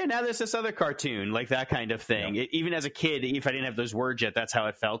now there's this other cartoon, like that kind of thing. Even as a kid, if I didn't have those words yet, that's how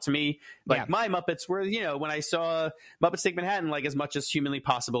it felt to me. Like my Muppets were, when I saw Muppets Take Manhattan, like as much as humanly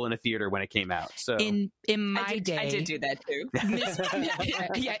possible in a theater when it came out. So in my day, I did do that too.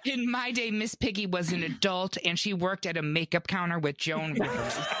 In my day, Miss Piggy was an adult and she worked at a makeup counter with Joan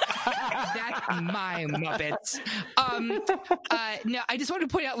Rivers. That's my Muppets. No, I just want to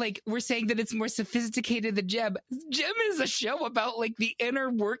point out, like, we're saying that it's more sophisticated than Jem. Jem is a show about like the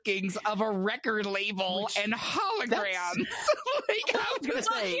inner workings of a record label and holograms. Like, I was gonna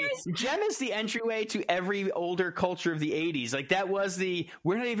say, Jem is the entryway to every older culture of the 80s. Like that was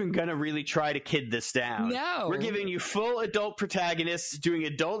we're not even gonna really try to kid this down. No, we're giving you full adult protagonists doing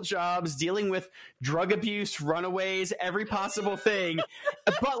adult jobs, dealing with drug abuse, runaways, every possible thing,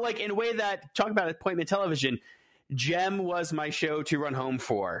 but like in a way that, talk about appointment television, Jem was my show to run home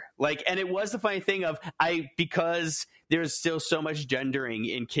for. Like, and it was the funny thing of because there's still so much gendering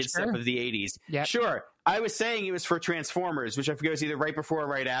in kids stuff of the 80s. Sure, I was saying it was for Transformers, which I forget was either right before or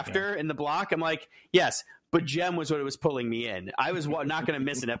right after in the block. I'm like, yes, but Jem was what it was pulling me in. I was not going to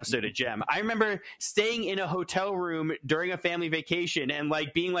miss an episode of Jem. I remember staying in a hotel room during a family vacation and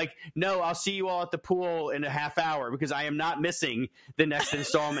like being like, no, I'll see you all at the pool in a half hour because I am not missing the next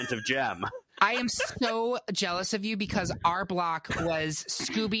installment of Jem. I am so jealous of you because our block was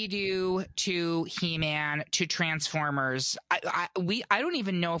Scooby-Doo to He-Man to Transformers. I don't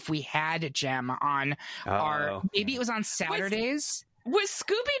even know if we had Jem on maybe it was on Saturdays. Was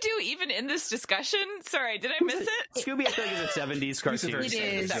Scooby-Doo even in this discussion? Sorry, did I miss it? Scooby, I feel like is a 70s cartoon. It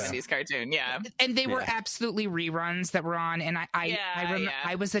is a 70s cartoon, and they were absolutely reruns that were on. And I remember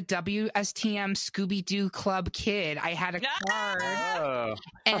I was a WSTM Scooby-Doo Club kid. I had a card,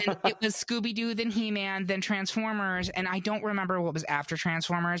 and it was Scooby-Doo, then He-Man, then Transformers. And I don't remember what was after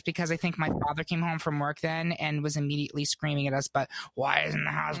Transformers because I think my father came home from work then and was immediately screaming at us. But why isn't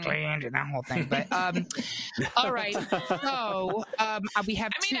the house cleaned and that whole thing? But all right, so. We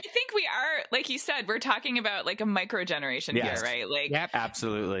have. I think we are, like you said, we're talking about like a micro generation here, right? Like,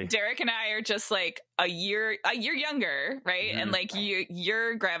 absolutely. Derek and I are just like a year younger, right? And like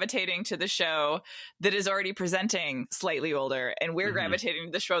you're gravitating to the show that is already presenting slightly older, and we're gravitating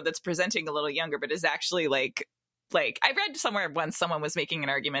to the show that's presenting a little younger, but is actually like I read somewhere once someone was making an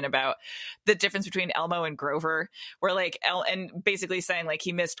argument about the difference between Elmo and Grover, where like and basically saying like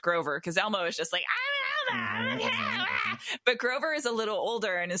he missed Grover because Elmo is just like but Grover is a little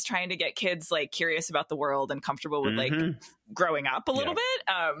older and is trying to get kids like curious about the world and comfortable with like growing up a little bit.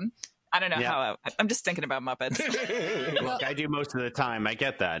 I don't know how I'm just thinking about Muppets. Look, I do most of the time. I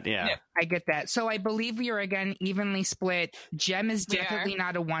get that. Yeah. I get that. So I believe we are again evenly split. Jem is definitely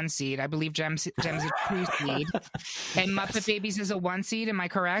not a 1 seed. I believe Jem's a 2 seed. And Muppet Babies is a 1 seed. Am I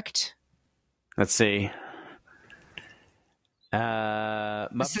correct? Let's see.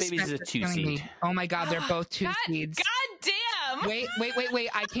 Muppet Babies is a 2 seed. Oh my God, they're both 2 seeds. God damn! Wait.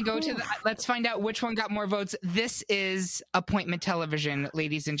 I can go to the. Let's find out which one got more votes. This is appointment television,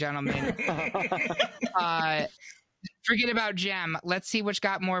 ladies and gentlemen. Forget about Gem. Let's see which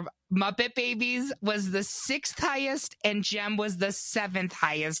got more. Muppet Babies was the 6th highest, and Gem was the 7th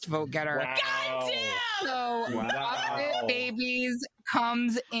highest vote getter. Wow. God damn! So Muppet Babies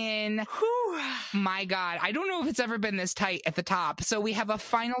comes in. My God, I don't know if it's ever been this tight at the top. So we have a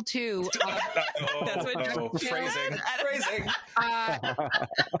final 2. That's what phrasing.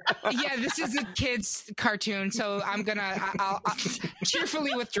 Yeah, this is a kid's cartoon, so I'll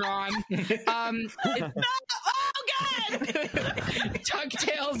cheerfully withdrawn. Oh God!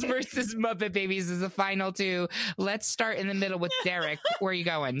 DuckTales versus Muppet Babies is the final 2. Let's start in the middle with Derek. Where are you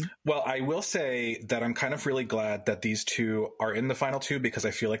going? Well, I will say that I'm kind of really glad that these 2 are in the final 2 because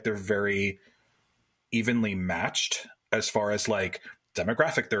I feel like they're very evenly matched as far as like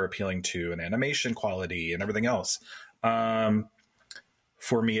demographic they're appealing to and animation quality and everything else.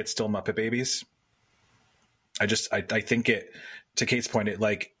 For me, it's still Muppet Babies. I think it, to Kate's point,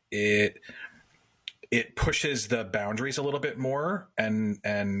 it pushes the boundaries a little bit more and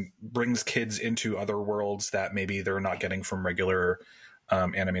brings kids into other worlds that maybe they're not getting from regular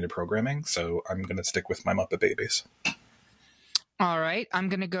animated programming. So I'm going to stick with my Muppet Babies. All right. I'm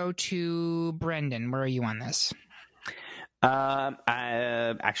going to go to Brendan. Where are you on this?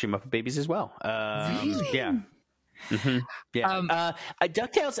 Actually, Muppet Babies as well. Really? Yeah. Mm-hmm. Yeah.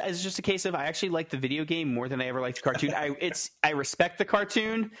 DuckTales is just a case of I actually like the video game more than I ever liked the cartoon. I respect the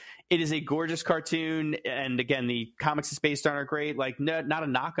cartoon. It is a gorgeous cartoon, and again, the comics it's based on are great. Like, not a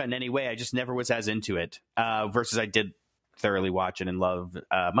knock on any way. I just never was as into it. Versus I did thoroughly watch it and love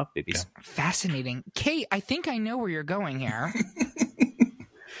Muppet Babies. Yeah. Fascinating. Kate, I think I know where you're going here.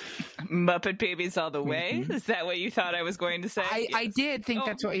 Muppet Babies all the way? Mm-hmm. Is that what you thought I was going to say? I did think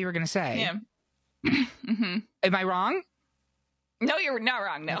that's what you were going to say. Yeah. Mm-hmm. Am I wrong? No, you're not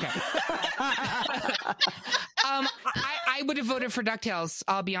wrong. No. Okay. I would have voted for DuckTales.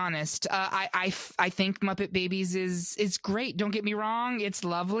 I'll be honest. I think Muppet Babies is great. Don't get me wrong; it's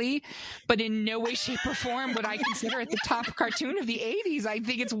lovely, but in no way, shape, or form would I consider it the top cartoon of the '80s. I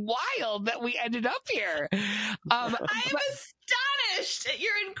think it's wild that we ended up here. I'm astonished at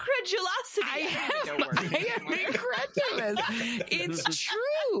your incredulosity. I am incredulous. It's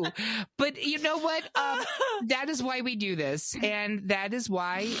true, but you know what? That is why we do this, and that is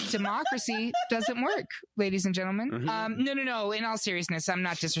why democracy doesn't work, ladies and gentlemen. Mm-hmm. No. In all seriousness, I'm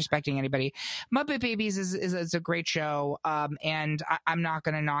not disrespecting anybody. Muppet Babies is a great show, and I'm not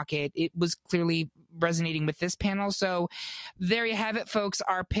going to knock it. It was clearly resonating with this panel. So there you have it, folks.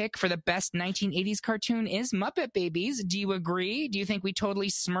 Our pick for the best 1980s cartoon is Muppet Babies. Do you agree? Do you think we totally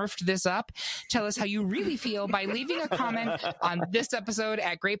smurfed this up? Tell us how you really feel by leaving a comment on this episode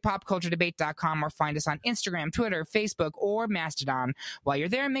at greatpopculturedebate.com or find us on Instagram, Twitter, Facebook, or Mastodon. While you're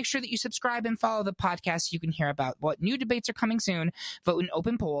there, make sure that you subscribe and follow the podcast so you can hear about what new debates are coming soon, vote in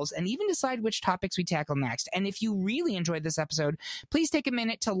open polls, and even decide which topics we tackle next. And if you really enjoyed this episode, please take a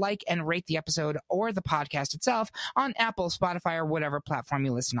minute to like and rate the episode or the podcast itself on Apple, Spotify, or whatever platform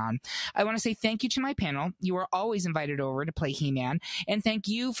you listen on. I want to say thank you to my panel. You are always invited over to play He-Man, and thank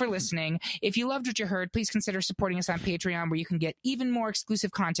you for listening. If you loved what you heard, please consider supporting us on Patreon, where you can get even more exclusive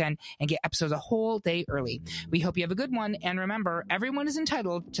content and get episodes a whole day early. We hope you have a good one, and remember, everyone is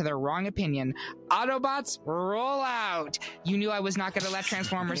entitled to their wrong opinion. Autobots, roll out! You knew I was not going to let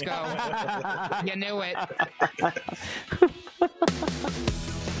Transformers go. You knew it.